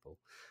impacts people.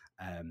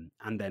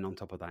 And then on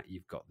top of that,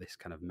 you've got this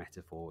kind of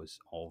metaphors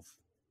of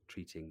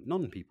treating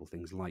non-people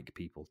things like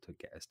people to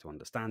get us to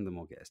understand them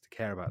or get us to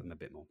care about them a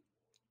bit more.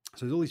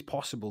 So there's all these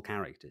possible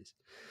characters.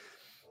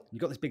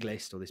 You've got this big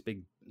list or this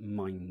big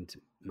mind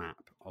map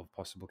of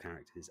possible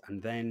characters,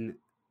 and then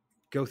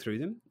go through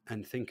them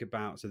and think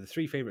about, so my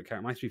three favorite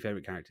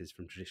characters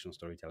from traditional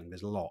storytelling.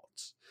 There's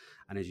lots,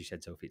 and as you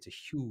said, Sophie, it's a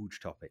huge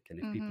topic, and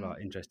if people Mm-hmm. are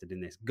interested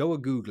in this, go a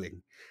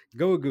googling,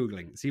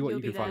 see what You'll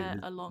you be can find. there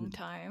a long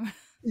time.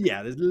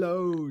 Yeah, there's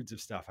loads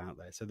of stuff out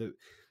there. So the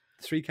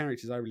three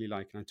characters I really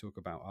like and I talk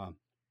about are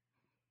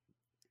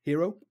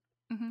hero.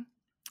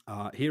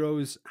 Mm-hmm.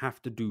 Heroes have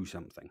to do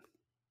something.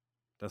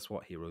 That's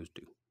what heroes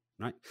do,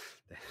 right?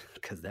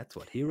 Because that's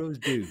what heroes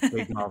do.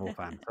 Big Marvel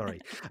fan, sorry.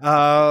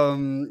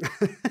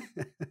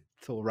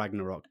 Thor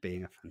Ragnarok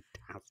being a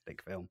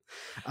fantastic film.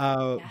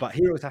 Yes. But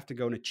heroes have to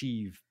go and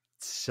achieve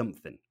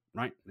something,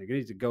 right? They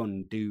need to go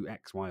and do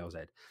X, Y, or Z.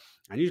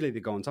 And usually they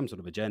go on some sort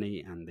of a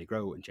journey and they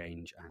grow and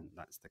change. And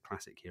that's the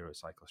classic hero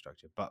cycle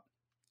structure. But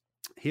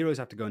heroes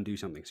have to go and do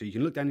something. So you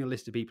can look down your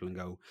list of people and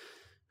go,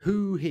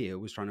 who here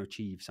was trying to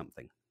achieve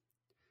something?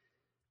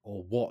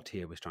 Or what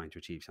here was trying to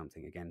achieve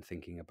something. Again,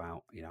 thinking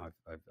about,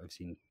 I've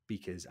seen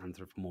speakers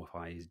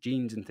anthropomorphize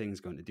genes and things,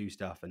 going to do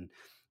stuff, and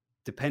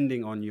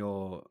depending on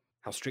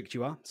how strict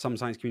you are, some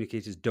science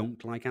communicators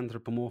don't like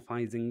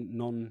anthropomorphizing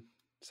non-sciencey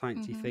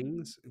Mm-hmm.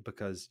 things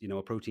because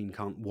a protein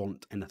can't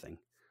want anything.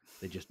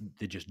 They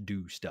just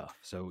do stuff.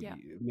 So Yeah.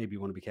 maybe you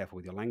want to be careful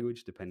with your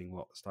language, depending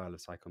what style of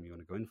psychom you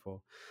want to go in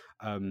for.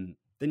 Then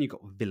you've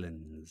got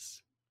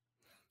villains,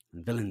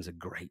 and villains are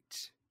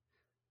great.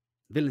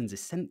 Villains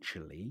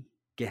essentially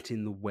get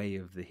in the way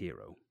of the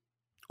hero,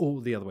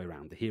 or the other way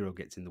around. The hero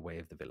gets in the way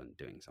of the villain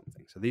doing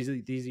something. So these are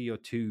your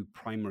two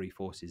primary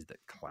forces that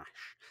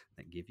clash,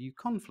 that give you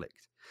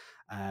conflict,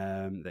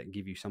 that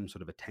give you some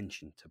sort of a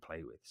tension to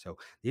play with. So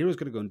the hero's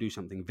got to go and do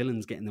something.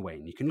 Villains get in the way,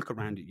 and you can look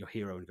around at your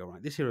hero and go,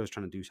 right, this hero is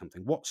trying to do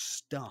something. What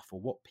stuff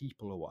or what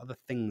people or what other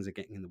things are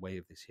getting in the way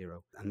of this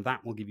hero? And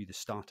that will give you the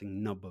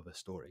starting nub of a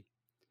story.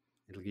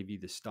 It'll give you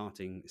the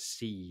starting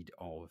seed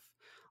of,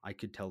 I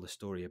could tell the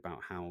story about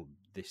how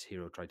this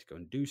hero tried to go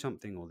and do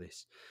something, or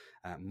this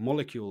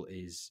molecule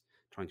is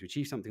trying to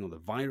achieve something, or the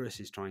virus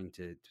is trying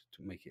to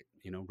make it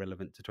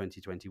relevant to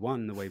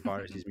 2021, the way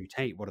viruses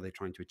mutate. What are they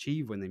trying to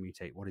achieve when they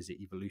mutate? What is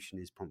it evolution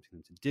is prompting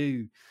them to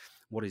do?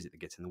 What is it that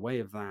gets in the way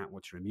of that?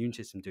 What's your immune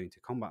system doing to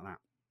combat that?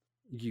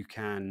 You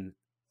can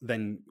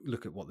then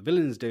look at what the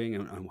villain is doing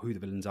and who the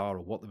villains are,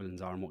 or what the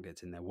villains are and what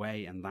gets in their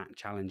way, and that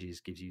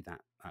gives you that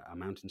a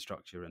mountain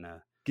structure, and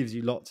gives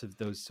you lots of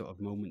those sort of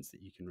moments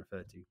that you can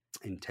refer to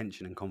in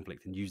tension and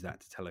conflict, and use that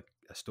to tell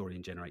a story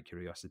and generate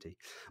curiosity.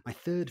 My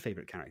third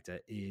favorite character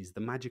is the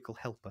magical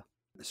helper.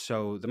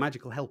 So the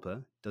magical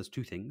helper does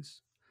two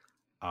things.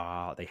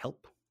 They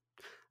help,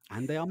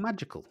 and they are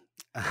magical.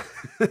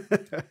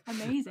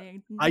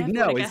 Amazing. I Never would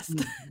know, have it's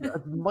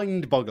guessed.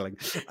 mind-boggling.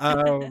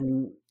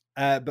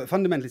 But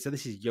fundamentally, so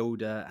this is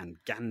Yoda and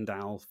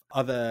Gandalf,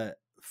 other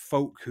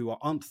folk who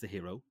aren't the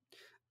hero,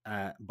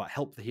 but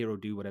help the hero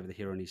do whatever the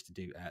hero needs to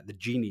do. The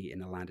genie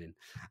in Aladdin,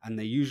 and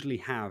they usually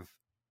have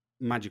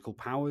magical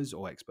powers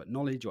or expert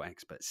knowledge or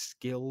expert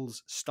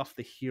skills, stuff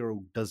the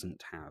hero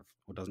doesn't have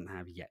or doesn't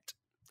have yet.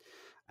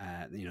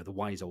 The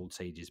wise old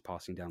sages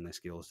passing down their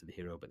skills to the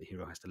hero, but the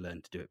hero has to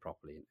learn to do it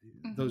properly.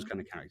 Those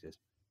kind of characters.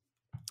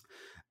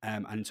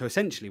 And so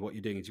essentially what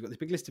you're doing is you've got this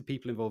big list of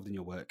people involved in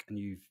your work, and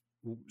you've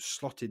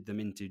slotted them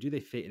into, do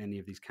they fit in any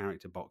of these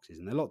character boxes?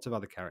 And there are lots of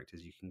other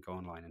characters you can go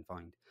online and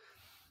find.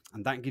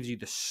 And that gives you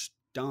the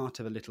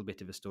start of a little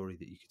bit of a story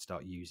that you could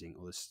start using,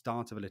 or the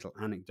start of a little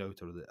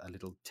anecdote, or a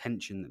little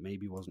tension that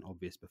maybe wasn't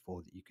obvious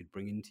before, that you could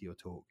bring into your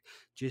talk,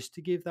 just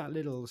to give that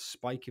little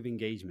spike of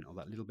engagement, or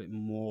that little bit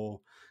more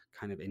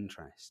kind of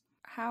interest.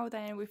 how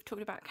then, we've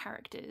talked about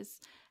characters,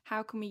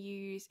 how can we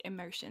use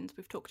emotions?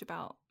 We've talked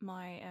about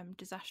my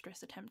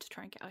disastrous attempt to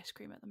try and get ice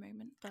cream at the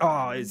moment.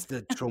 But, It's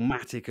the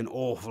traumatic and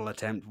awful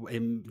attempt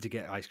to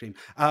get ice cream,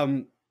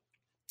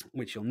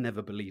 which you'll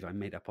never believe I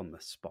made up on the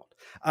spot.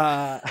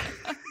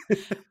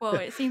 Well,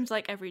 it seems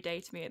like every day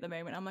to me at the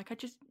moment. I'm like, I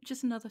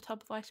just another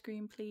tub of ice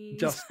cream, please.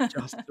 just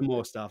some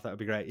more stuff. That would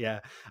be great.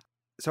 Yeah.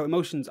 So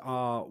emotions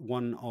are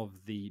one of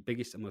the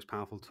biggest and most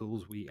powerful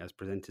tools we as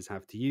presenters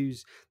have to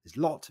use. There's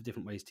lots of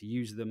different ways to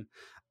use them.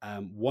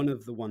 One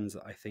of the ones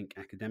that I think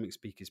academic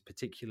speakers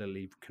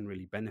particularly can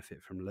really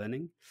benefit from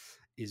learning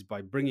is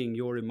by bringing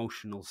your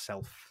emotional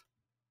self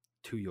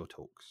to your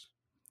talks.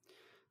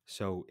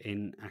 So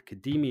in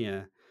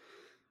academia,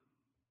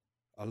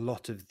 a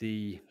lot of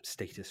the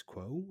status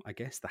quo, I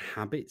guess, the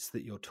habits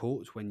that you're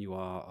taught when you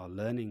are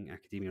learning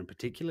academia, and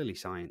particularly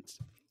science,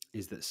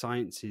 is that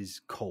science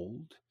is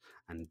cold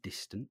and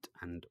distant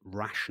and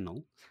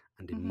rational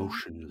and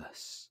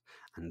emotionless,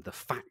 and the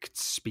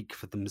facts speak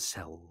for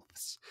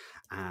themselves.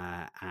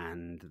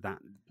 And that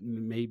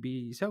may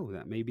be so.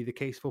 That may be the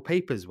case for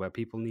papers where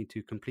people need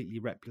to completely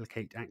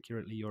replicate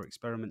accurately your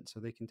experiment so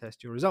they can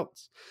test your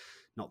results.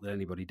 Not that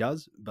anybody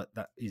does, but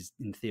that is,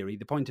 in theory,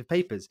 the point of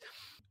papers.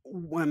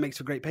 Well, it makes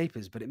for great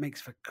papers, but it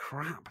makes for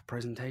crap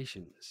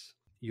presentations.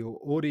 Your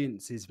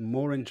audience is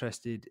more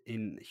interested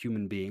in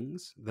human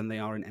beings than they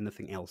are in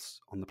anything else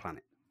on the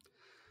planet.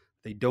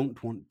 They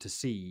don't want to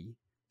see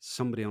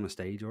somebody on a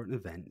stage or at an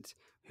event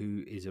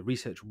who is a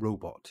research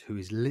robot who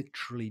is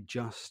literally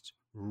just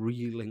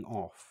reeling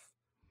off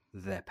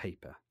their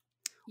paper.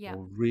 Yeah.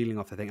 Or reeling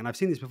off the thing. And I've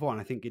seen this before, and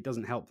I think it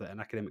doesn't help that in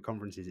academic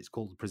conferences it's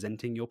called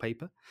presenting your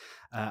paper.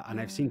 And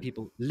I've seen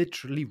people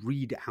literally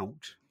read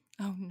out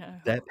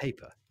their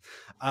paper.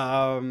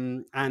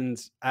 And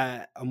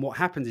what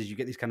happens is you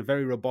get these kind of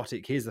very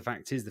robotic, here's the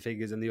facts, here's the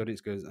figures, and the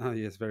audience goes, oh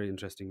yes, very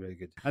interesting, very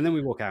good. And then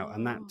we walk out,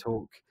 and that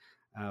talk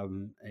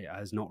it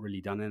has not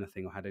really done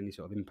anything or had any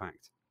sort of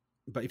impact.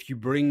 But if you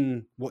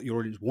bring what your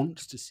audience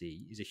wants to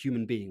see is a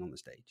human being on the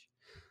stage,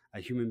 a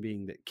human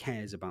being that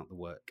cares about the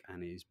work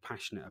and is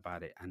passionate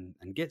about it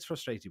and gets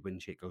frustrated when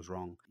shit goes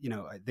wrong.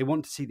 They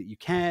want to see that you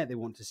care. They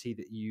want to see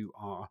that you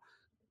are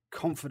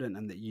confident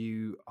and that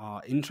you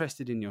are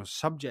interested in your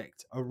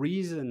subject. A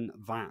reason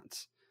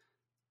that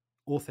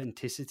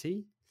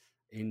authenticity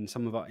in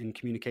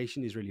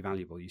communication is really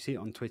valuable. You see it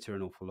on Twitter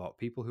an awful lot.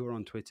 People who are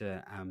on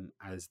Twitter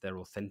as their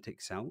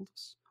authentic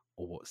selves,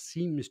 or what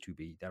seems to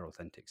be their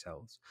authentic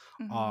selves,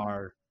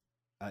 are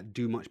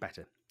do much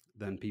better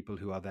than people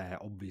who are there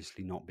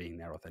obviously not being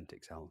their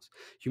authentic selves.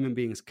 Human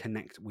beings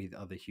connect with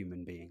other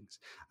human beings,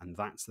 and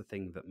that's the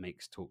thing that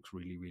makes talks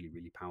really, really,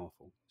 really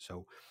powerful.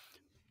 So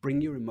bring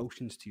your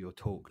emotions to your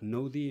talk.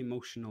 Know the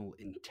emotional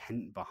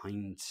intent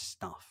behind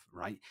stuff,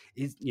 right?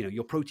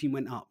 Your protein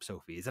went up,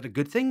 Sophie. Is that a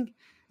good thing?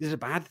 Is it a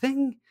bad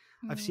thing?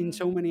 I've seen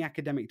so many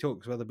academic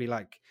talks where they'll be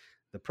like,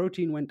 the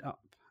protein went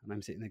up, and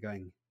I'm sitting there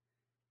going,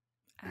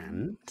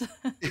 and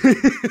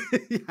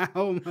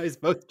how am I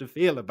supposed to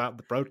feel about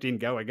the protein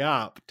going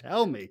up?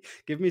 Tell me,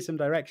 give me some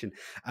direction.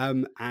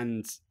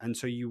 And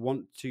so you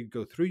want to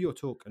go through your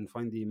talk and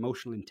find the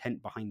emotional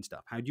intent behind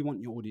stuff. How do you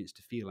want your audience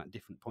to feel at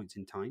different points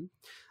in time,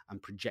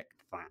 and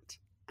project that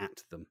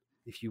at them?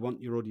 If you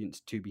want your audience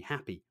to be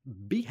happy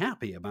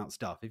about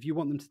stuff. If you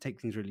want them to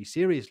take things really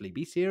seriously,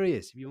 be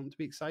serious. If you want them to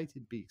be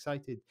excited, be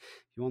excited.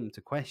 If you want them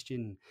to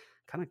question,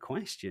 kind of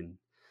question.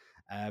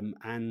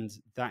 And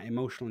that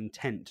emotional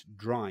intent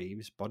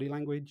drives body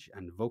language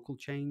and vocal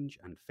change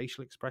and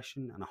facial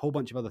expression and a whole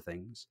bunch of other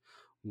things,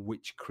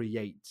 which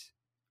create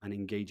an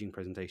engaging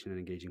presentation and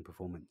engaging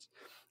performance.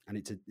 And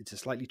it's a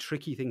slightly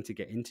tricky thing to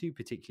get into,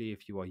 particularly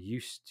if you are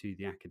used to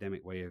the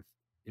academic way of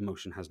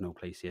emotion has no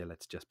place here,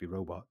 let's just be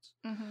robots.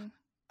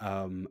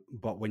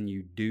 But when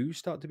you do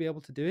start to be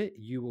able to do it,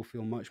 you will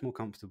feel much more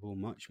comfortable,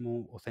 much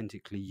more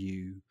authentically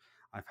you.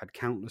 I've had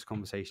countless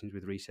conversations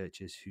with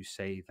researchers who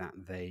say that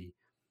they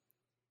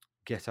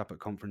get up at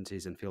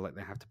conferences and feel like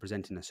they have to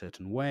present in a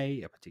certain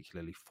way, a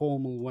particularly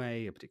formal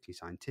way, a particularly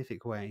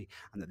scientific way,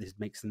 and that this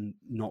makes them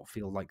not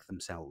feel like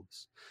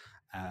themselves.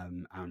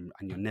 And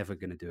you're never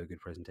going to do a good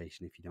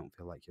presentation if you don't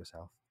feel like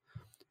yourself.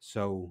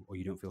 Or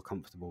you don't feel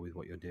comfortable with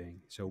what you're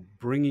doing. So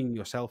bringing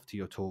yourself to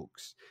your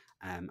talks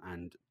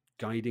and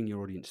guiding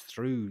your audience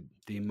through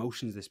the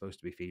emotions they're supposed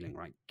to be feeling,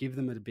 right? Give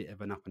them a bit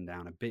of an up and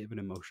down, a bit of an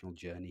emotional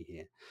journey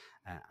here.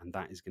 And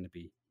that is going to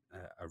be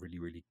a really,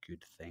 really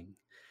good thing.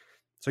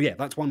 So yeah,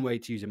 that's one way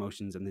to use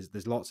emotions, and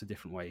there's lots of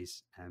different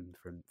ways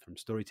from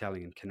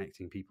storytelling and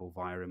connecting people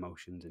via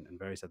emotions and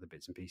various other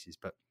bits and pieces.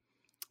 But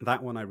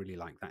that one I really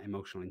like, that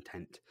emotional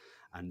intent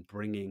and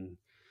bringing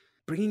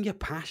your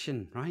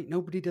passion, right?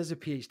 Nobody does a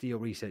PhD or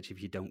research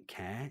if you don't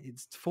care.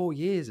 It's 4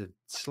 years of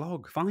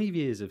slog, 5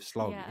 years of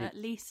slog. Yeah, at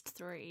least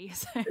 3.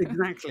 So.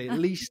 Exactly, at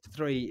least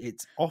 3.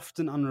 It's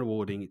often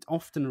unrewarding. It's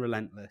often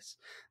relentless.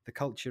 The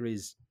culture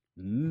is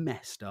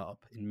messed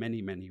up in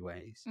many, many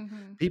ways.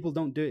 People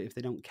don't do it if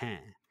they don't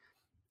care.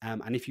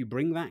 And if you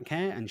bring that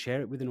care and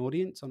share it with an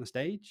audience on a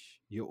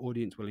stage, your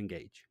audience will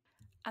engage.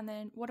 And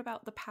then what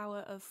about the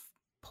power of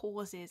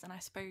pauses, and I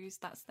suppose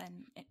that's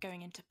then it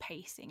going into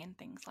pacing and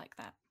things like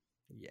that.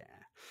 Yeah.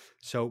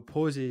 So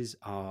pauses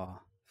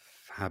are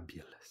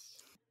fabulous.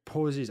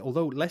 Pauses,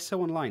 although less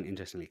so online,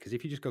 interestingly, because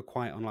if you just go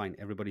quiet online,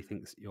 everybody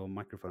thinks your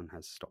microphone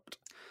has stopped.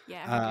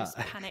 Yeah, everyone goes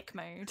panic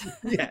mode.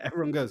 Yeah,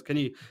 everyone goes,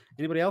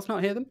 anybody else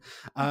not hear them?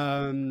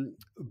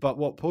 But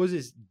what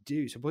pauses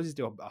do, so pauses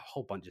do a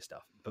whole bunch of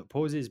stuff, but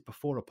pauses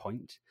before a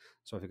point.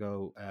 So if I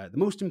go, the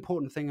most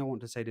important thing I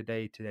want to say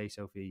today,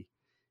 Sophie,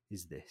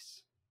 is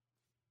this.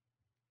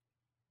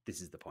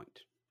 This is the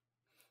point.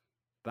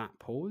 That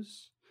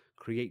pause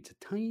creates a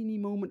tiny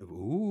moment of,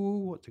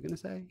 ooh, what's it going to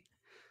say?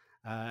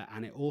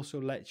 And it also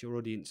lets your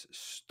audience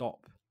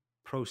stop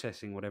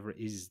processing whatever it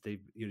is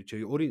so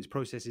your audience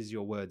processes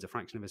your words a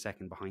fraction of a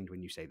second behind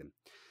when you say them.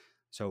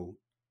 So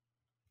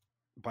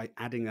by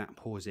adding that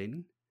pause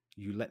in,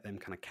 you let them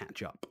kind of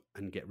catch up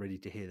and get ready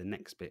to hear the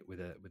next bit with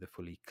a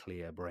fully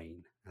clear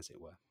brain, as it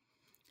were.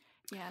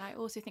 Yeah, and I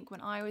also think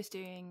when I was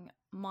doing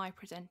my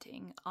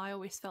presenting, I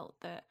always felt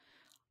that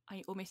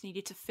I almost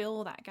needed to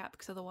fill that gap,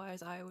 because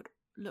otherwise I would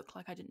look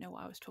like I didn't know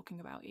what I was talking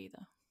about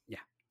either. Yeah.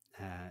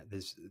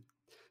 There's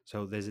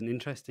an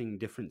interesting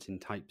difference in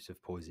types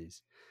of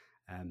pauses.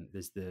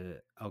 There's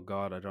the, oh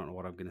God, I don't know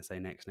what I'm going to say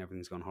next and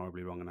everything's gone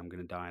horribly wrong and I'm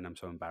going to die and I'm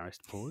so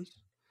embarrassed pause.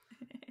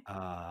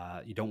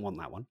 You don't want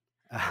that one.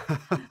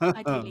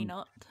 Ideally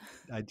not.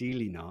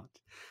 Ideally not.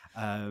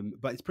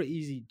 But it's pretty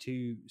easy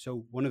to,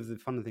 so one of the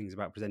fun things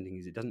about presenting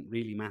is it doesn't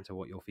really matter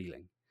what you're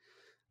feeling.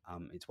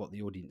 It's what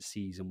the audience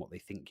sees and what they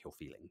think you're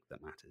feeling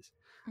that matters.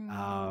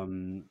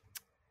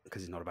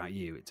 Because it's not about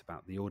you, it's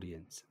about the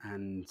audience.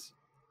 And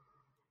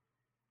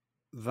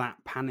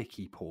that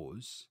panicky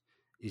pause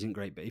isn't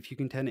great, but if you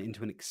can turn it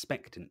into an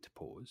expectant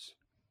pause,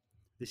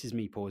 this is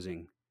me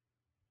pausing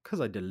because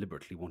I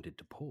deliberately wanted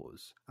to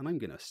pause, and I'm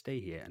going to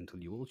stay here until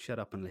you all shut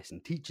up and listen.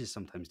 Teachers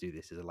sometimes do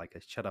this as a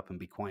shut up and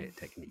be quiet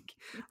technique,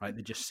 right?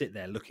 They just sit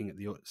there looking at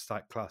the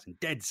class in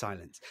dead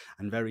silence,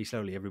 and very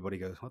slowly everybody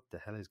goes, what the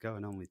hell is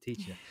going on with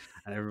teacher?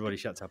 And everybody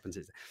shuts up and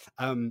sits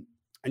there. And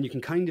you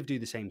can kind of do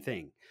the same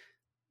thing,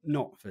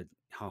 not for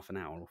half an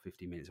hour or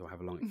 50 minutes or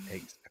however long it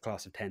takes a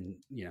class of 10,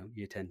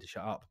 year 10 to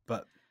shut up,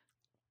 but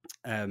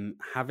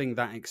having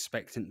that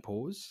expectant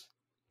pause.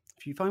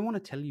 If I want to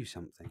tell you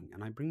something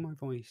and I bring my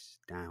voice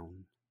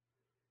down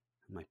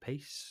and my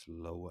pace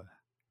slower,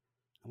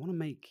 I want to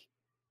make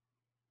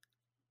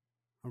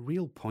a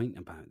real point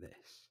about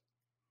this.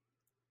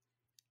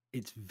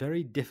 It's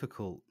very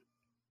difficult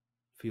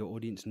for your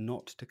audience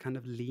not to kind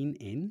of lean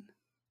in.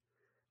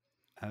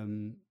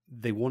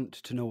 They want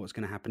to know what's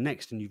going to happen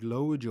next, and you've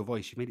lowered your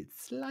voice. You've made it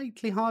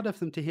slightly harder for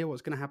them to hear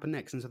what's going to happen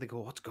next. And so they go,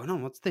 what's going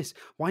on? What's this?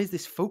 Why is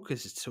this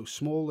focus? It's so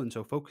small and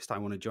so focused. I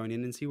want to join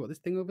in and see what this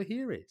thing over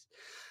here is.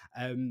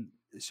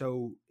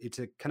 So it's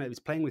it's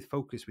playing with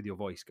focus with your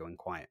voice, going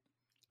quiet.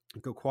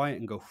 Go quiet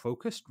and go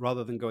focused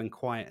rather than going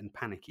quiet and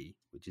panicky,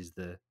 which is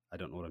the I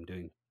don't know what I'm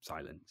doing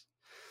silence.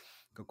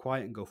 Go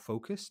quiet and go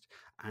focused,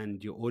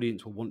 and your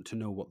audience will want to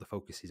know what the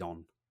focus is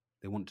on.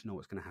 They want to know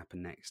what's going to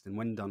happen next. And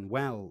when done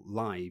well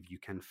live, you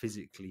can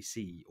physically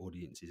see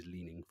audiences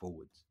leaning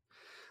forwards,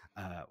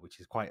 which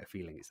is quite a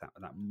feeling. It's that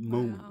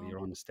moment where you're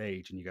on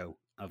stage and you go,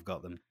 I've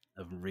got them.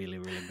 I've really,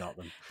 really got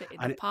them.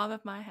 In the palm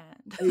of my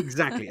hand.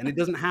 Exactly. And it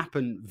doesn't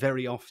happen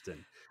very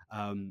often.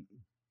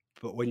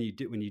 But when you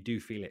do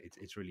feel it,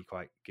 it's really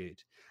quite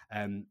good.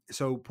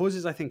 So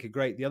pauses, I think, are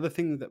great. The other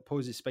thing that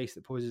pauses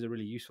are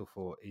really useful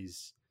for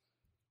is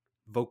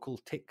vocal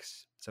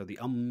tics. So the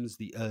ums,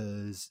 the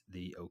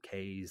the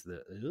okays,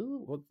 the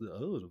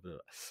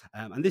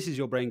and this is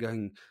your brain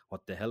going,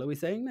 what the hell are we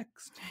saying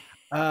next?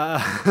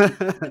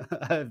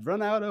 I've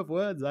run out of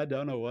words. I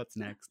don't know what's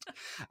next.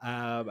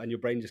 And your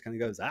brain just kind of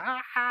goes,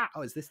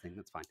 oh, it's this thing.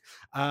 That's fine.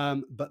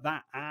 But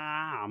that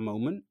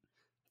moment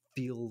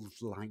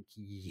feels like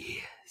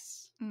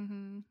years,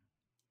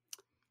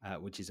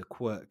 which is a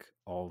quirk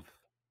of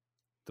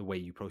the way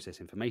you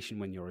process information.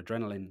 When your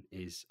adrenaline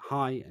is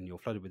high and you're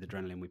flooded with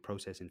adrenaline, we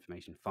process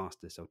information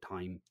faster. So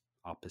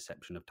our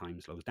perception of time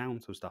slows down.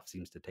 So stuff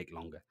seems to take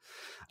longer.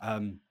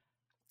 And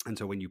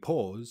so when you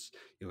pause,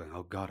 you're going,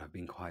 oh God, I've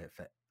been quiet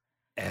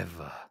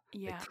forever.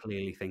 Yeah. They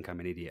clearly think I'm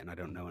an idiot and I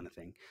don't know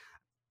anything.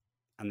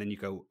 And then you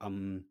go,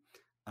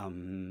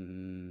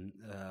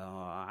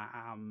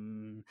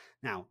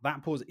 now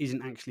that pause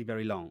isn't actually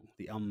very long.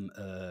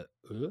 The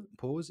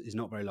pause is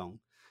not very long.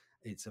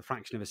 It's a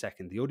fraction of a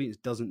second. The audience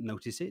doesn't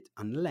notice it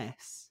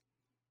unless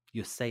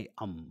you say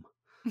So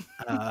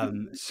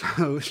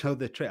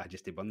the trick, I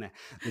just did one there.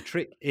 The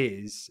trick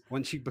is,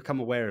 once you become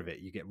aware of it,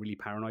 you get really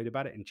paranoid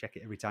about it and check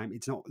it every time.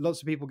 It's not,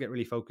 lots of people get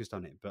really focused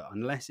on it, but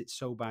unless it's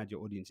so bad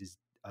your audiences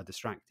are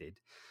distracted.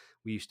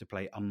 We used to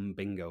play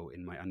bingo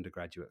in my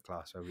undergraduate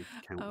class, where we'd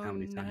count how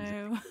many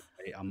times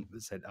it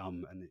said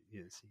and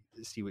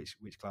see which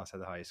class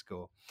had the highest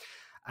score.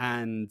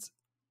 And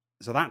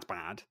so that's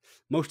bad.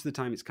 Most of the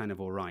time it's kind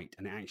of all right,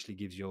 and it actually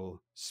gives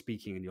your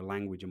speaking and your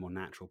language a more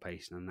natural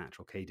pace and a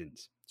natural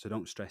cadence. So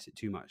don't stress it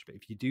too much. But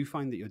if you do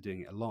find that you're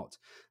doing it a lot,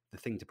 the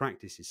thing to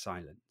practice is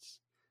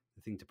silence.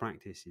 The thing to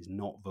practice is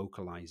not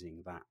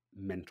vocalizing that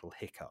mental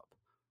hiccup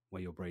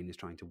where your brain is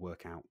trying to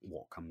work out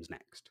what comes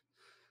next.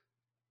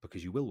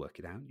 Because you will work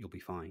it out, you'll be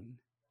fine,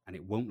 and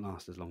it won't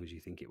last as long as you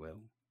think it will.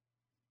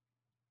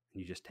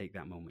 And you just take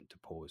that moment to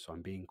pause. So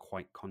I'm being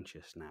quite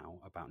conscious now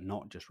about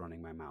not just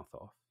running my mouth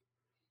off,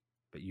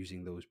 but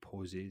using those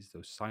pauses,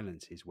 those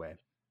silences where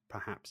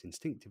perhaps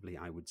instinctively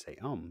I would say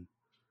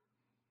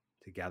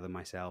to gather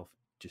myself.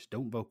 Just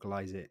don't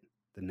vocalize it.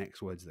 The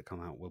next words that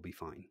come out will be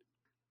fine.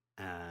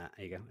 There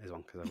you go. There's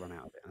one, because I've run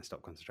out of it and I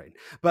stopped concentrating.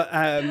 But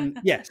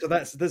yeah, so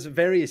there's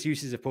various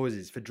uses of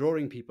pauses for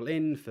drawing people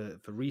in, for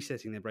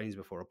resetting their brains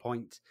before a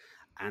point,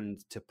 and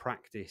to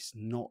practice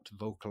not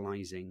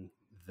vocalizing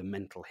the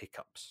mental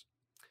hiccups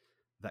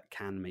that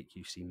can make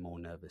you seem more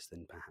nervous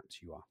than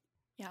perhaps you are.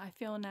 Yeah, I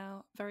feel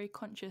now very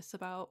conscious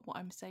about what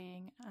I'm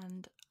saying,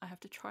 and I have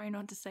to try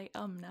not to say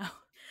now.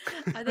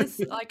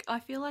 I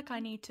feel like I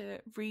need to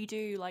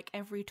redo like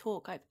every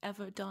talk I've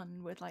ever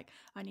done with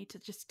I need to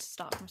just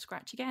start from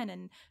scratch again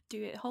and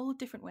do it a whole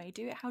different way.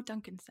 Do it how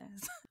Duncan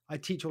says. I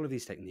teach all of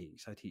these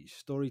techniques. I teach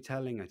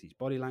storytelling, I teach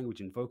body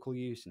language and vocal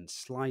use and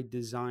slide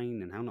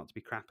design and how not to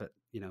be crap at,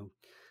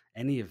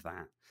 any of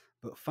that.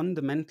 But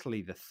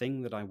fundamentally, the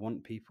thing that I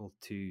want people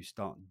to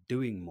start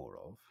doing more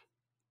of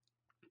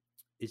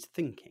is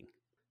thinking.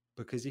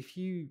 Because if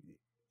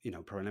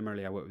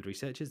primarily I work with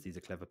researchers, these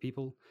are clever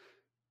people.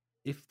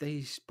 If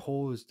they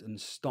paused and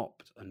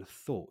stopped and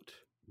thought,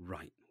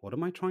 right, what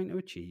am I trying to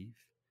achieve?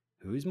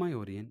 Who is my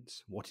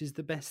audience? What is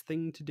the best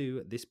thing to do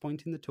at this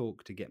point in the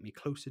talk to get me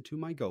closer to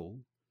my goal?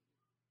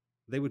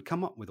 They would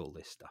come up with all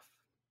this stuff.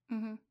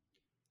 Mm-hmm.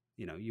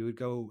 You would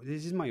go,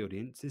 this is my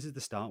audience. This is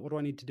the start. What do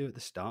I need to do at the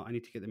start? I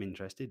need to get them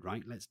interested,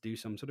 right? Let's do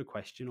some sort of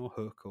question or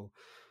hook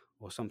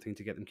or something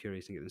to get them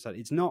curious and get them started.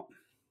 It's not,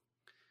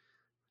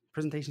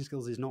 presentation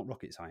skills is not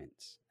rocket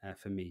science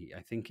for me.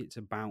 I think it's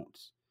about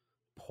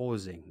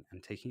pausing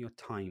and taking your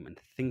time and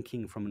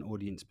thinking from an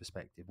audience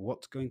perspective.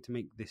 What's going to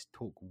make this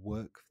talk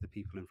work for the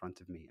people in front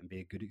of me and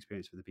be a good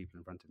experience for the people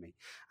in front of me?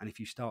 And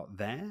if you start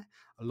there,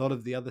 a lot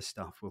of the other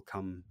stuff will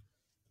come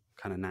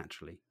kind of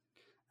naturally.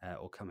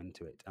 Or come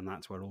into it. And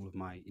that's where all of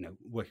my,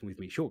 working with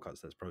me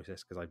shortcuts that's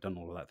process, because I've done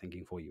all of that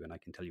thinking for you and I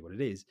can tell you what it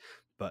is.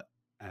 But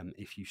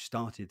if you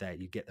started there,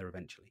 you get there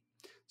eventually.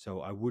 So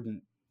I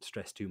wouldn't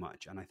stress too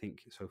much. And I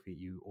think, Sophie,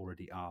 you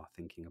already are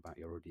thinking about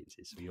your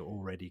audiences. So you're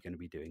already going to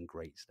be doing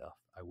great stuff.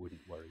 I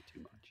wouldn't worry too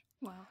much.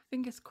 Well,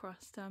 fingers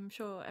crossed. I'm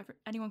sure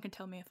anyone can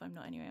tell me if I'm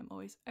not anyway. I'm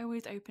always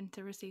open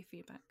to receive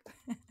feedback.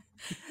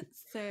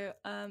 So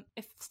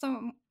if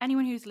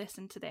anyone who's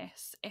listened to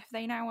this, if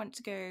they now want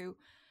to go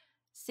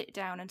sit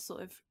down and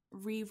sort of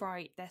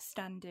rewrite their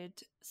standard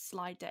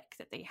slide deck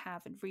that they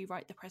have and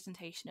rewrite the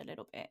presentation a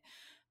little bit,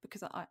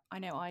 because I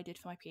know I did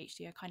for my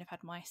PhD. I kind of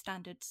had my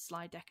standard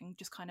slide deck and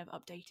just kind of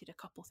updated a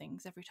couple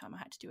things every time I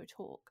had to do a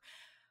talk.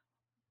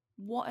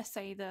 What are,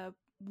 say, the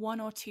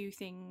one or two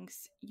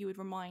things you would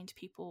remind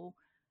people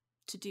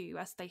to do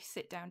as they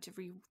sit down to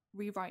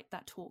rewrite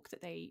that talk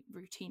that they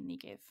routinely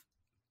give?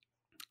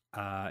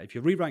 If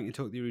you're rewriting a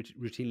talk that you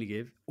routinely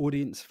give,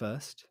 audience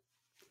first.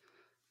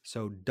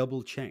 So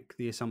double check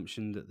the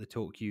assumption that the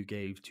talk you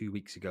gave 2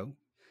 weeks ago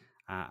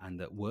and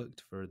that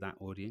worked for that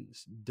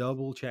audience.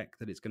 Double check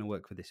that it's going to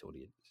work for this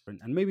audience.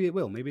 And maybe it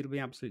will. Maybe it'll be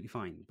absolutely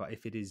fine. But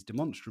if it is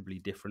demonstrably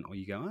different, or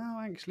you go,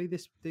 oh, actually,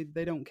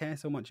 they don't care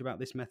so much about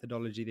this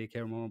methodology. They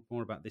care more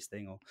about this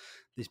thing, or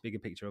this bigger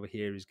picture over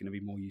here is going to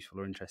be more useful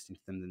or interesting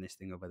to them than this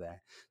thing over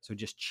there. So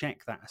just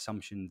check that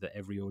assumption that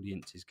every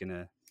audience is going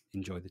to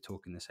enjoy the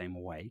talk in the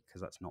same way,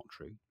 because that's not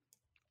true.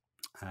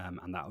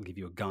 And that'll give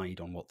you a guide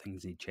on what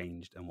things need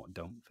changed and what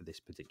don't for this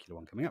particular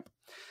one coming up.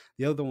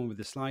 The other one with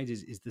the slides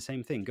is the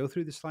same thing. Go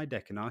through the slide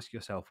deck and ask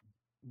yourself,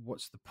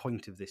 what's the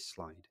point of this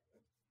slide?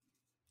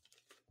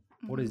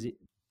 Mm-hmm. What is it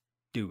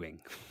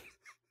doing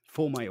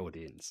for my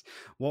audience?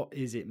 What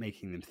is it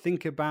making them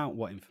think about?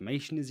 What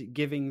information is it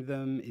giving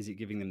them? Is it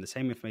giving them the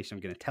same information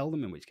I'm going to tell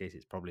them, in which case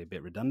it's probably a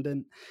bit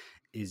redundant?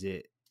 Is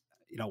it,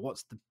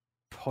 what's the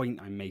point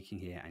I'm making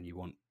here? And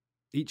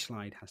each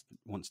slide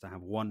wants to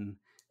have one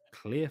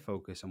clear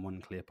focus and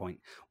one clear point.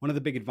 One of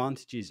the big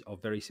advantages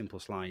of very simple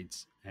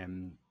slides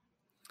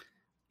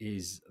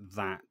is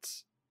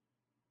that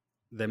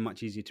they're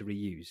much easier to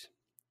reuse.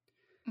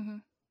 Mm-hmm.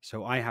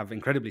 So I have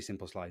incredibly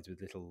simple slides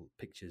with little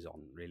pictures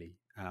on, really.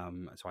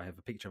 So I have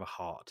a picture of a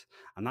heart,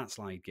 and that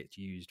slide gets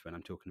used when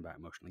I'm talking about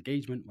emotional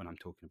engagement, when I'm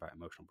talking about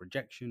emotional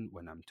projection,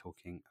 when I'm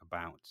talking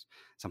about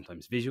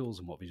sometimes visuals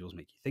and what visuals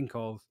make you think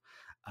of.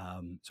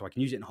 So I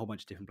can use it in a whole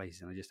bunch of different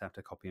places, and I just have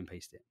to copy and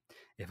paste it.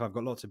 If I've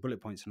got lots of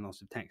bullet points and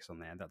lots of text on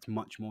there, that's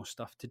much more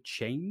stuff to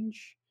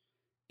change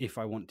if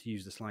I want to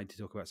use the slide to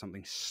talk about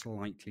something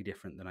slightly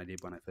different than I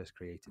did when I first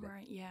created it.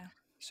 Right, yeah.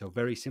 So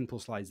very simple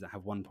slides that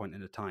have one point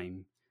at a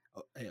time.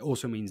 It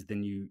also means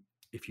then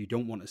if you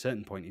don't want a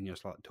certain point in your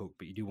slide talk,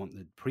 but you do want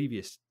the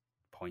previous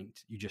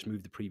point, you just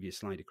move the previous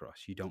slide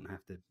across. You don't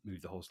have to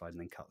move the whole slide and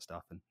then cut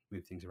stuff and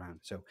move things around.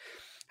 So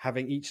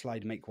having each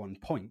slide make one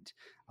point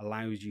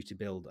allows you to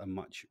build a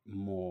much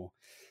more,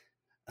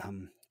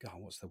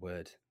 what's the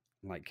word?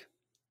 Like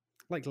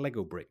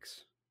Lego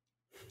bricks.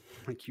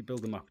 Like you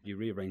build them up, you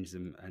rearrange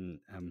them,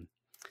 and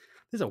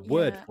There's a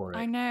word Yeah, for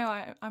I it,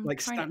 know. I'm like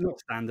trying to. not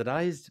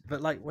standardized,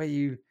 but like where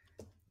you.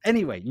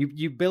 Anyway,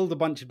 you build a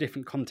bunch of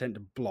different content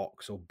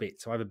blocks or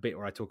bits. So I have a bit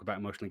where I talk about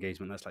emotional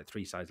engagement. That's like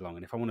 3 slides long.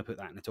 And if I want to put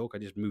that in a talk, I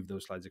just move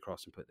those slides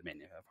across and put them in.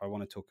 If I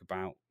want to talk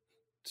about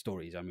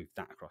stories, I move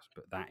that across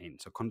and put that in.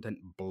 So content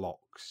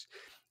blocks.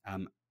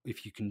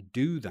 If you can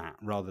do that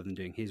rather than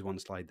doing here's one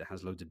slide that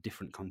has loads of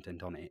different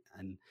content on it,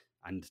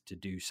 and to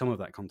do some of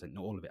that content,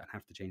 not all of it, I'd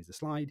have to change the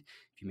slide.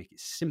 If you make it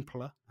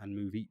simpler and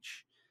move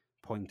each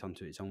point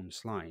onto its own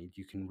slide,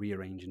 you can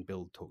rearrange and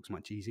build talks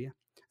much easier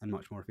and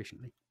much more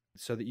efficiently.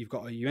 So that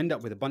you end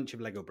up with a bunch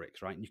of Lego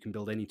bricks, right? And you can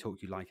build any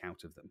talk you like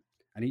out of them.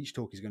 And each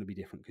talk is going to be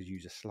different because you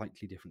use a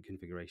slightly different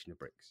configuration of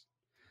bricks.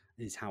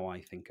 Is how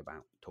I think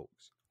about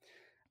talks.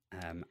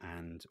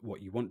 And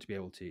what you want to be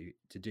able to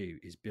do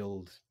is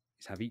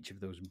have each of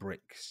those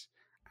bricks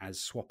as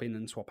swap in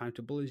and swap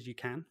outable as you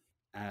can,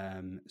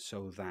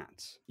 so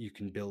that you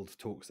can build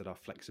talks that are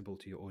flexible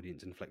to your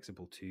audience and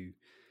flexible to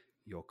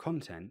your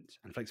content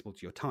and flexible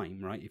to your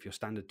time, right? If your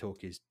standard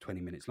talk is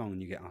 20 minutes long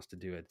and you get asked to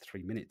do a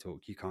 3-minute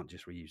talk, you can't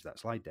just reuse that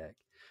slide deck.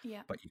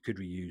 Yeah. But you could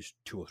reuse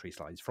 2 or 3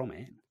 slides from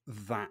it.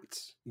 That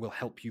will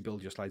help you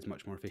build your slides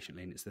much more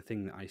efficiently. And it's the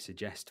thing that I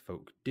suggest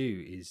folk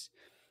do is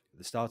at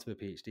the start of a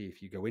PhD,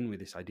 if you go in with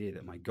this idea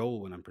that my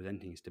goal when I'm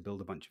presenting is to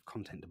build a bunch of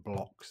content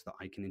blocks that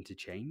I can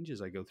interchange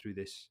as I go through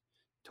this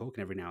talk,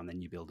 and every now and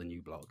then you build a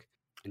new block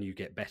and you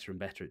get better and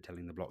better at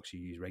telling the blocks you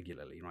use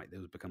regularly, right?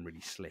 Those become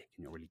really slick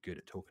and you're really good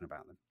at talking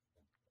about them.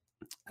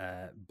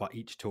 But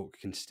each talk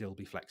can still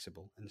be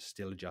flexible and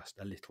still adjust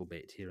a little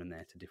bit here and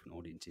there to different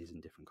audiences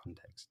and different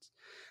contexts.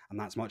 And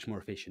that's much more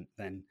efficient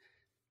than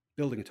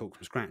building a talk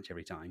from scratch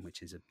every time,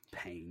 which is a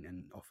pain,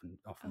 and often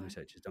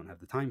researchers don't have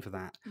the time for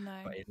that.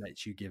 No. But it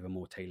lets you give a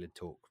more tailored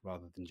talk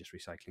rather than just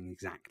recycling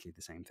exactly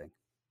the same thing.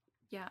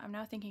 Yeah, I'm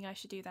now thinking I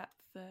should do that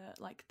for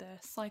like the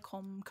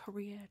psychom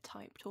career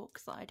type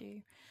talks that I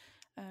do,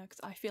 because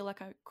I feel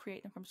like I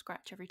create them from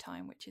scratch every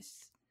time, which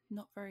is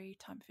not very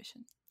time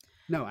efficient.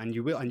 No, and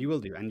you will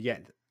do, and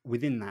yet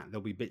within that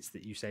there'll be bits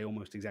that you say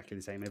almost exactly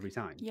the same every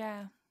time.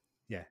 Yeah.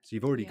 Yeah, so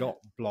you've already got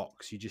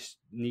blocks. You just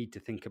need to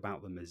think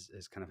about them as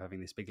kind of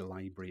having this big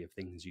library of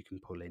things you can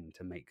pull in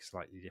to make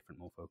slightly different,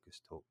 more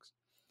focused talks.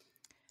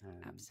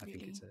 Absolutely. I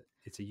think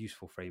it's a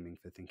useful framing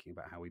for thinking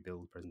about how we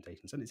build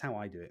presentations, and it's how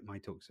I do it. My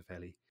talks are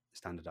fairly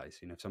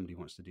standardized. You know, if somebody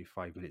wants to do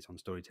 5 minutes on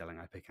storytelling,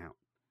 I pick out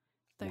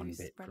one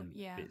bit from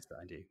bits that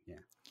I do.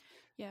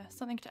 Yeah,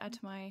 something to add to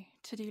my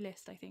to-do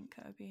list. I think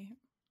that would be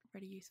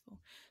really useful.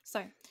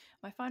 So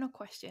my final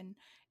question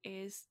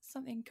is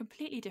something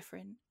completely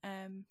different,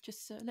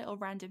 just a little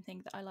random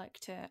thing that I like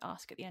to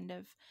ask at the end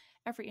of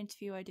every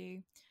interview I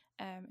do.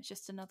 It's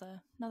just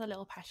another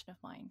little passion of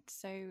mine.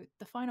 So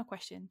the final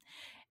question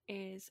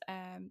is,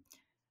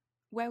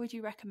 where would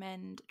you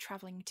recommend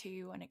traveling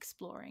to and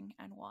exploring,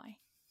 and why?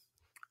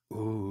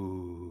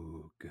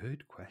 Ooh,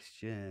 good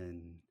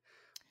question.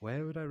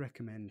 Where would I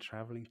recommend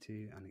traveling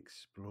to and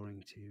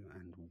exploring to,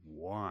 and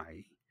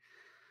why?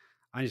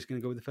 I'm just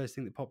going to go with the first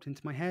thing that popped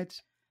into my head.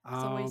 It's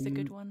always a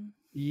good one.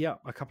 Yeah,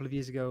 a couple of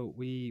years ago,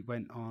 we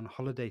went on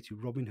holiday to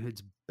Robin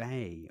Hood's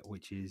Bay,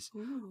 which is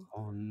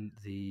on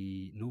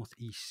the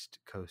northeast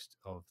coast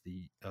of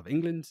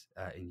England,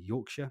 in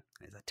Yorkshire.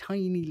 It's a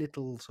tiny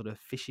little sort of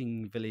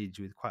fishing village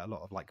with quite a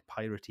lot of like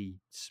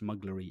piratey,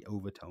 smugglery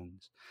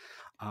overtones.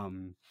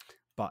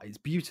 But it's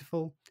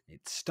beautiful.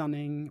 It's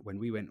stunning. When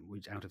we went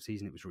out of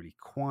season, it was really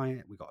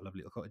quiet. We got a lovely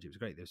little cottage. It was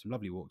great. There were some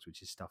lovely walks,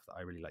 which is stuff that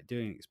I really like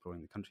doing,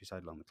 exploring the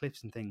countryside along the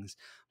cliffs and things.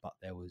 But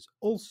there was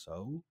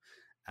also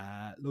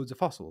loads of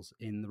fossils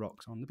in the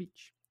rocks on the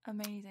beach.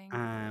 Amazing.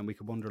 And we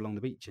could wander along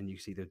the beach and you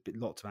see there's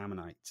lots of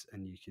ammonites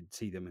and you could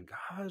see them and go,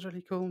 oh, that's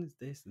really cool. It's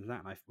this and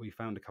that. And we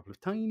found a couple of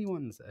tiny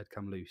ones that had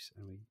come loose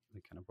and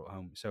we kind of brought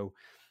home. So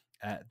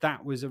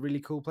that was a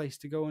really cool place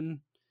to go and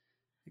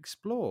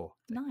explore.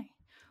 Nice.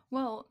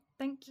 Well,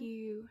 thank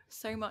you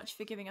so much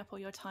for giving up all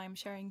your time,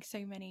 sharing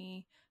so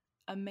many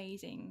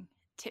amazing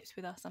tips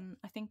with us. And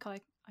I think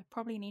I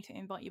probably need to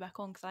invite you back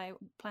on, because I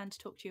plan to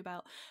talk to you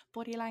about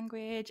body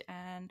language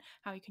and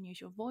how you can use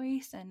your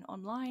voice and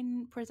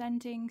online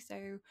presenting.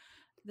 So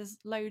there's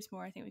loads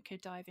more I think we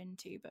could dive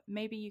into, but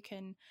maybe you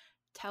can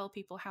tell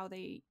people how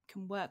they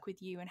can work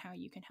with you and how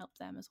you can help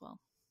them as well.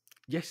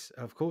 Yes,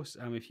 of course.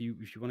 If you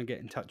want to get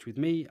in touch with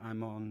me,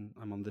 I'm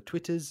on the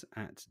Twitters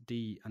at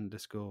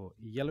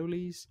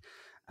D_Yellowlees,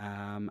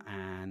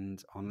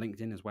 and on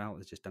LinkedIn as well.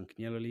 It's just Duncan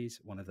Yellowlees.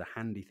 One of the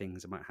handy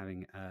things about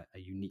having a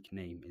unique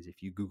name is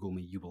if you Google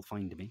me, you will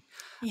find me.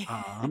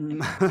 Yeah.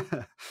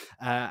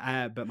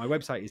 But my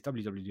website is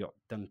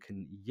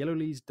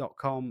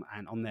www.duncanyellowlees.com,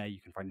 and on there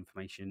you can find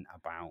information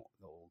about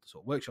all the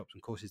sort of workshops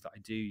and courses that I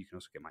do. You can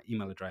also get my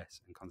email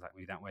address and contact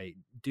me that way.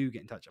 Do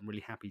get in touch. I'm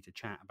really happy to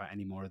chat about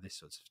any more of this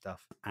sorts of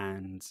stuff.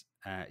 And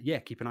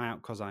keep an eye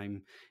out, because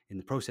I'm in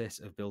the process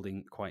of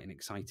building quite an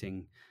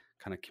exciting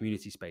kind of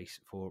community space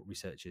for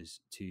researchers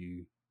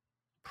to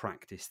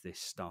practice this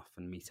stuff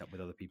and meet up with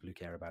other people who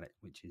care about it,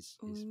 which is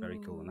very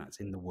cool. And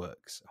that's in the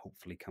works,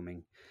 hopefully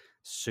coming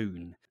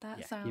soon. That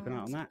Keep an eye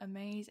on sounds that.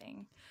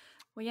 amazing.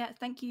 Well, yeah,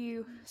 thank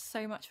you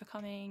so much for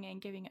coming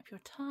and giving up your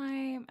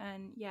time.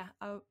 And yeah,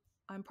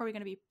 I'm probably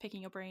going to be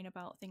picking your brain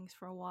about things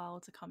for a while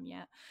to come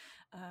yet.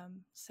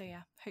 So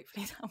yeah,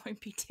 hopefully that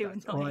won't be too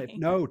That's all right. annoying.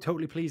 No,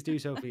 totally. Please do,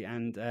 Sophie.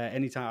 And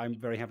anytime, I'm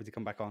very happy to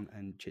come back on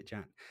and chit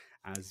chat,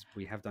 as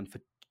we have done for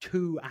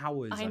 2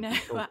 hours. I I've know been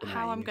talking at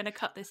how I'm you. going to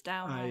cut this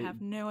down. I I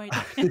have no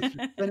idea.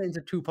 turn it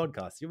into 2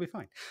 podcasts. You'll be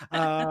fine.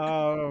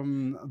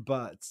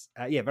 But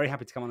yeah, very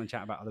happy to come on and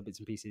chat about other bits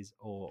and pieces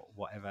or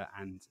whatever.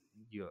 And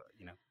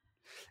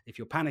if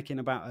you're panicking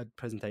about a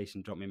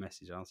presentation, drop me a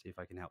message. I'll see if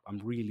I can help. I'm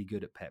really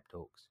good at pep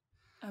talks.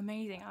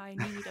 Amazing. I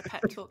need a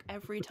pep talk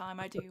every time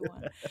I do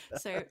one.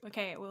 So,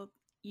 okay, well,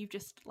 you've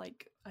just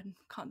like, I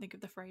can't think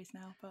of the phrase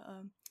now, but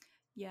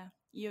yeah,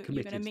 you're going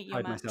to Committed. meet your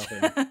Hide match.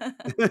 myself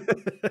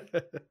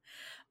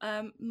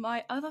in.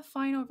 My other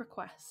final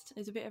request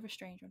is a bit of a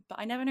strange one, but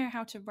I never know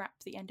how to wrap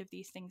the end of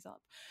these things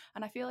up.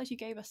 And I feel like you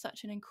gave us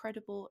such an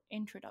incredible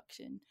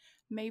introduction.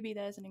 Maybe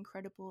there's an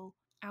incredible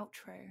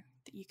outro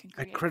that you can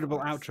create. Incredible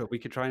for us. outro. We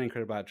could try an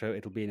incredible outro.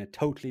 It'll be in a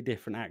totally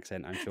different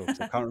accent, I'm sure, because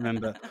I can't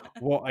remember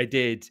what I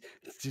did.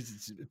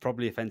 It's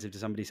probably offensive to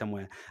somebody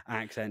somewhere,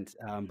 accent,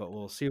 but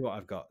we'll see what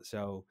I've got.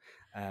 So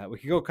we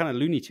could go kind of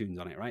Looney Tunes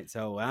on it, right?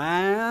 So,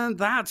 and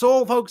that's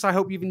all, folks. I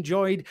hope you've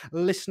enjoyed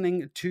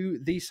listening to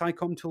the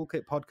SciComm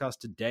Toolkit podcast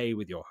today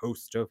with your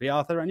host, Sophie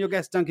Arthur, and your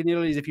guest, Duncan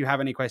Yellowlees. If you have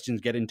any questions,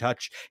 get in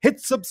touch.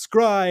 Hit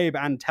subscribe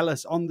and tell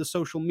us on the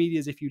social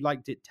medias if you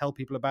liked it. Tell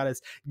people about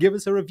us. Give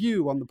us a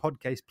review on the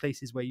podcast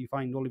places where you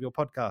find all of your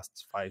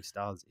podcasts. 5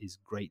 stars is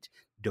great.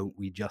 Don't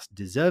we just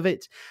deserve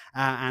it?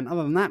 And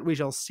other than that, we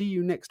shall see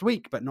you next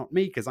week, but not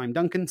me, because I'm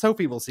Duncan.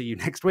 Sophie will see you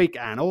next week,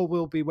 and all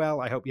will be well.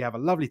 I hope you have a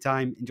lovely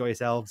time. Enjoy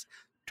yourselves.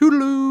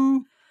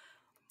 Toodaloo!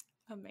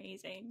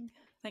 Amazing.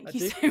 Thank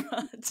you so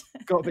much.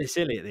 Got a bit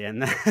silly at the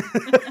end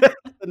there.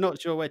 I'm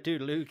not sure where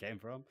toodaloo came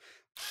from.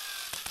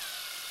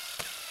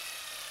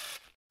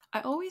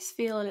 I always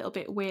feel a little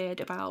bit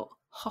weird about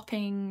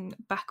hopping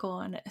back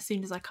on as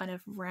soon as I kind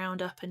of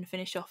round up and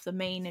finish off the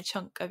main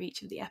chunk of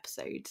each of the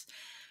episodes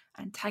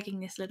and tagging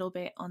this little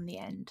bit on the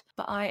end.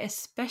 But I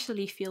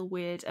especially feel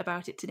weird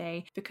about it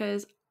today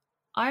because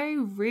I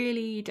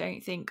really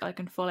don't think I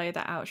can follow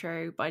that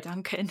outro by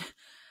Duncan.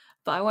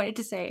 But I wanted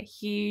to say a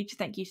huge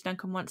thank you to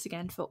Duncan once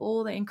again for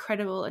all the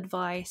incredible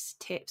advice,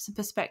 tips, and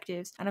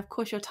perspectives, and of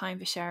course your time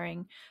for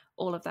sharing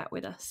all of that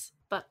with us.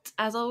 But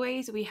as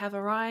always, we have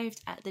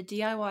arrived at the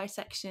DIY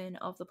section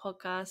of the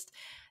podcast.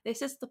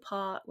 This is the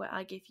part where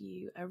I give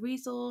you a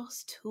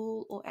resource,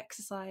 tool, or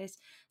exercise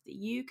that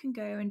you can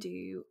go and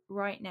do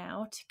right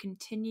now to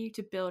continue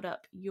to build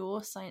up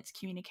your science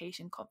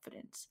communication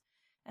confidence.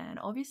 And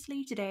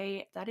obviously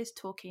today that is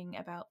talking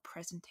about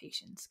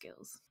presentation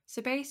skills.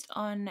 So based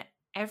on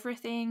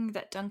everything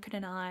that Duncan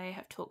and I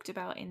have talked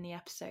about in the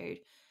episode,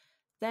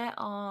 there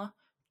are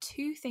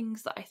 2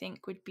 things that I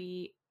think would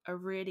be a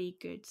really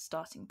good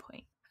starting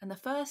point. And the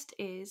first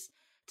is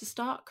to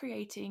start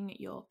creating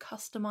your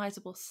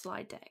customizable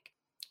slide deck.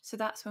 So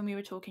that's when we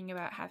were talking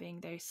about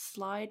having those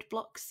slide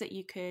blocks that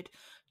you could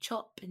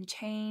chop and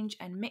change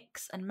and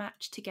mix and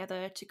match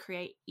together to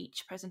create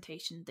each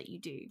presentation that you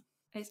do.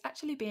 And it's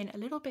actually been a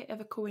little bit of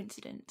a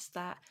coincidence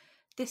that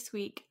this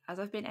week, as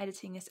I've been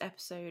editing this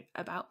episode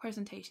about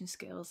presentation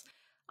skills,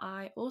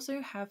 I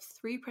also have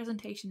 3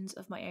 presentations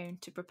of my own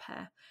to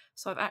prepare.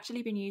 So I've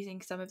actually been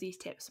using some of these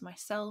tips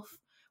myself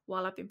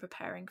while I've been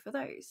preparing for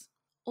those.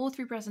 All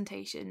 3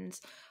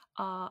 presentations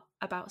are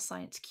about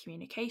science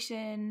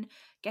communication,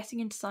 getting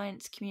into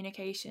science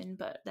communication,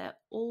 but they're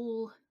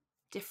all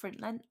different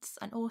lengths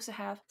and also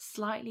have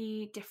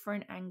slightly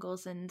different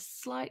angles and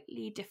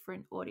slightly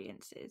different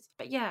audiences.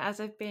 But yeah, as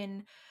I've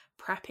been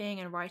prepping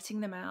and writing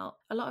them out,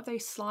 a lot of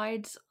those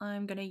slides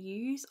I'm going to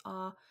use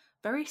are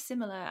very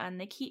similar and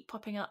they keep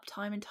popping up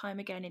time and time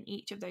again in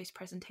each of those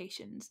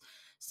presentations.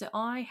 So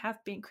I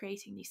have been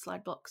creating these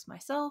slide blocks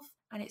myself,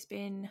 and it's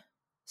been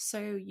so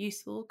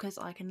useful because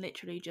I can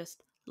literally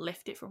just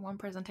lift it from one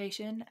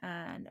presentation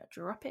and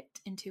drop it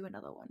into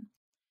another one.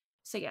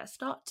 So yeah,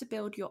 start to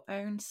build your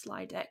own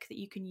slide deck that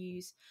you can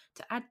use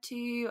to add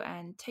to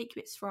and take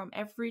bits from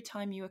every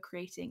time you are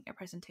creating a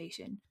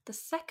presentation. The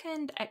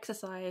second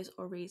exercise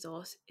or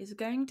resource is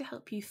going to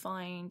help you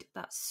find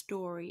that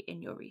story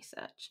in your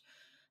research.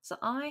 So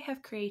I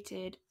have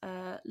created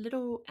a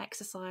little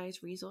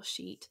exercise resource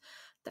sheet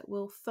that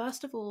will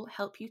first of all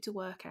help you to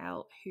work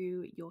out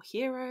who your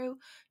hero,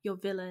 your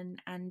villain,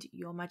 and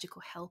your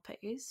magical helper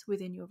is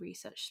within your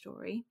research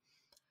story.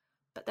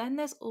 But then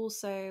there's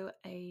also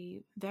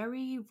a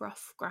very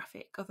rough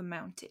graphic of a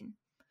mountain.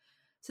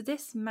 So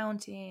this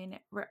mountain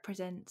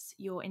represents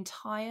your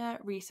entire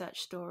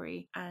research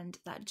story and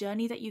that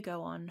journey that you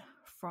go on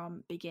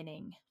from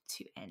beginning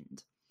to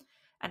end.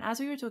 And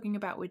as we were talking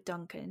about with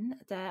Duncan,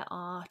 there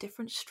are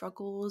different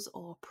struggles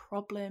or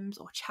problems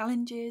or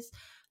challenges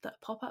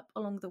that pop up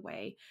along the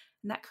way,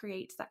 and that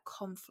creates that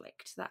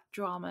conflict, that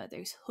drama,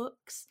 those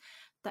hooks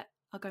that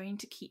are going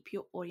to keep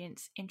your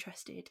audience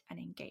interested and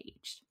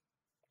engaged.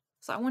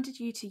 So I wanted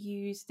you to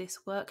use this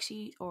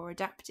worksheet or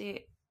adapt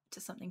it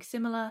to something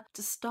similar,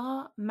 to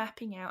start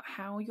mapping out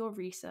how your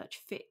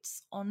research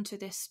fits onto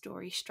this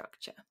story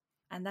structure.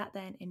 And that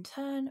then in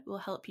turn will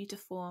help you to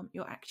form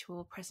your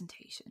actual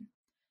presentation.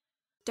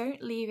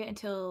 Don't leave it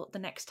until the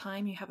next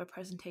time you have a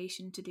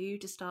presentation to do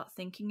to start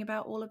thinking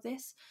about all of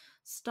this.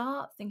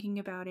 Start thinking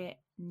about it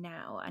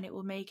now, and it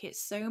will make it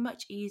so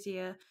much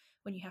easier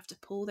when you have to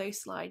pull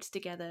those slides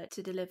together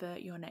to deliver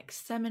your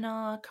next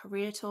seminar,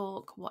 career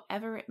talk,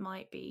 whatever it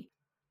might be.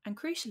 And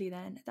crucially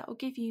then, that will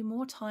give you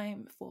more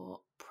time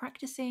for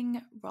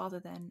practicing rather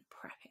than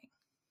prepping.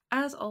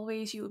 As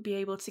always, you will be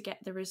able to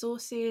get the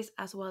resources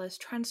as well as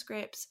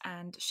transcripts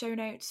and show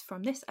notes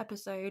from this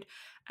episode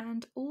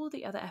and all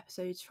the other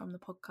episodes from the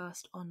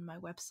podcast on my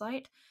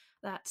website.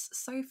 That's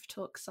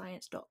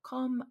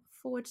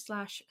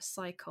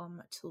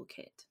sophtalkscience.com/SciComm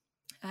toolkit.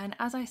 And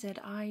as I said,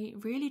 I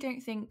really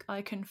don't think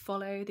I can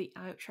follow the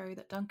outro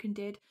that Duncan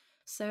did,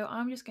 so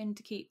I'm just going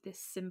to keep this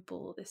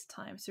simple this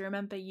time. So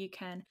remember, you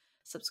can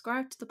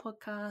subscribe to the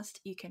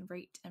podcast, you can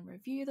rate and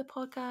review the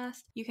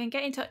podcast, you can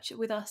get in touch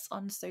with us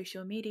on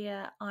social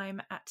media.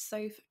 I'm at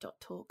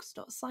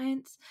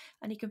soph.talks.science,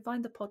 and you can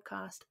find the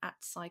podcast at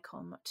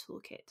SciComm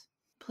Toolkit.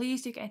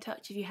 Please do get in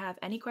touch if you have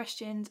any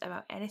questions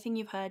about anything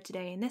you've heard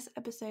today in this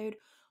episode,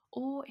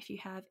 or if you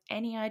have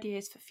any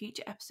ideas for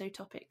future episode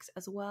topics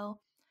as well.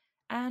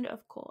 And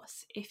of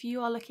course, if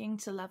you are looking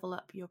to level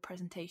up your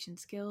presentation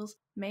skills,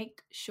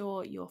 make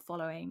sure you're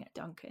following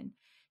Duncan.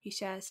 He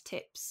shares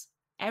tips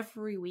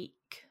every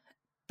week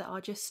that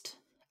are just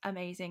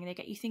amazing. They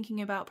get you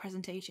thinking about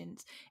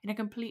presentations in a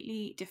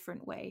completely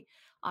different way.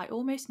 I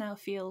almost now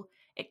feel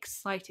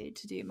excited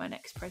to do my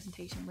next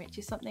presentation, which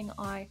is something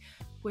I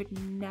would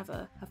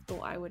never have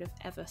thought I would have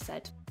ever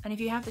said. And if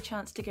you have the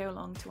chance to go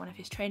along to one of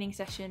his training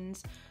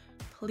sessions,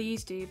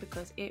 please do,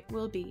 because it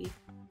will be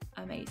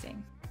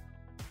amazing.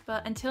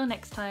 But until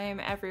next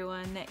time,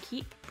 everyone,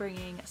 keep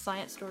bringing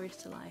science stories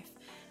to life,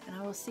 and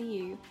I will see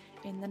you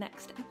in the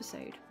next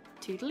episode.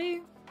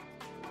 Toodaloo!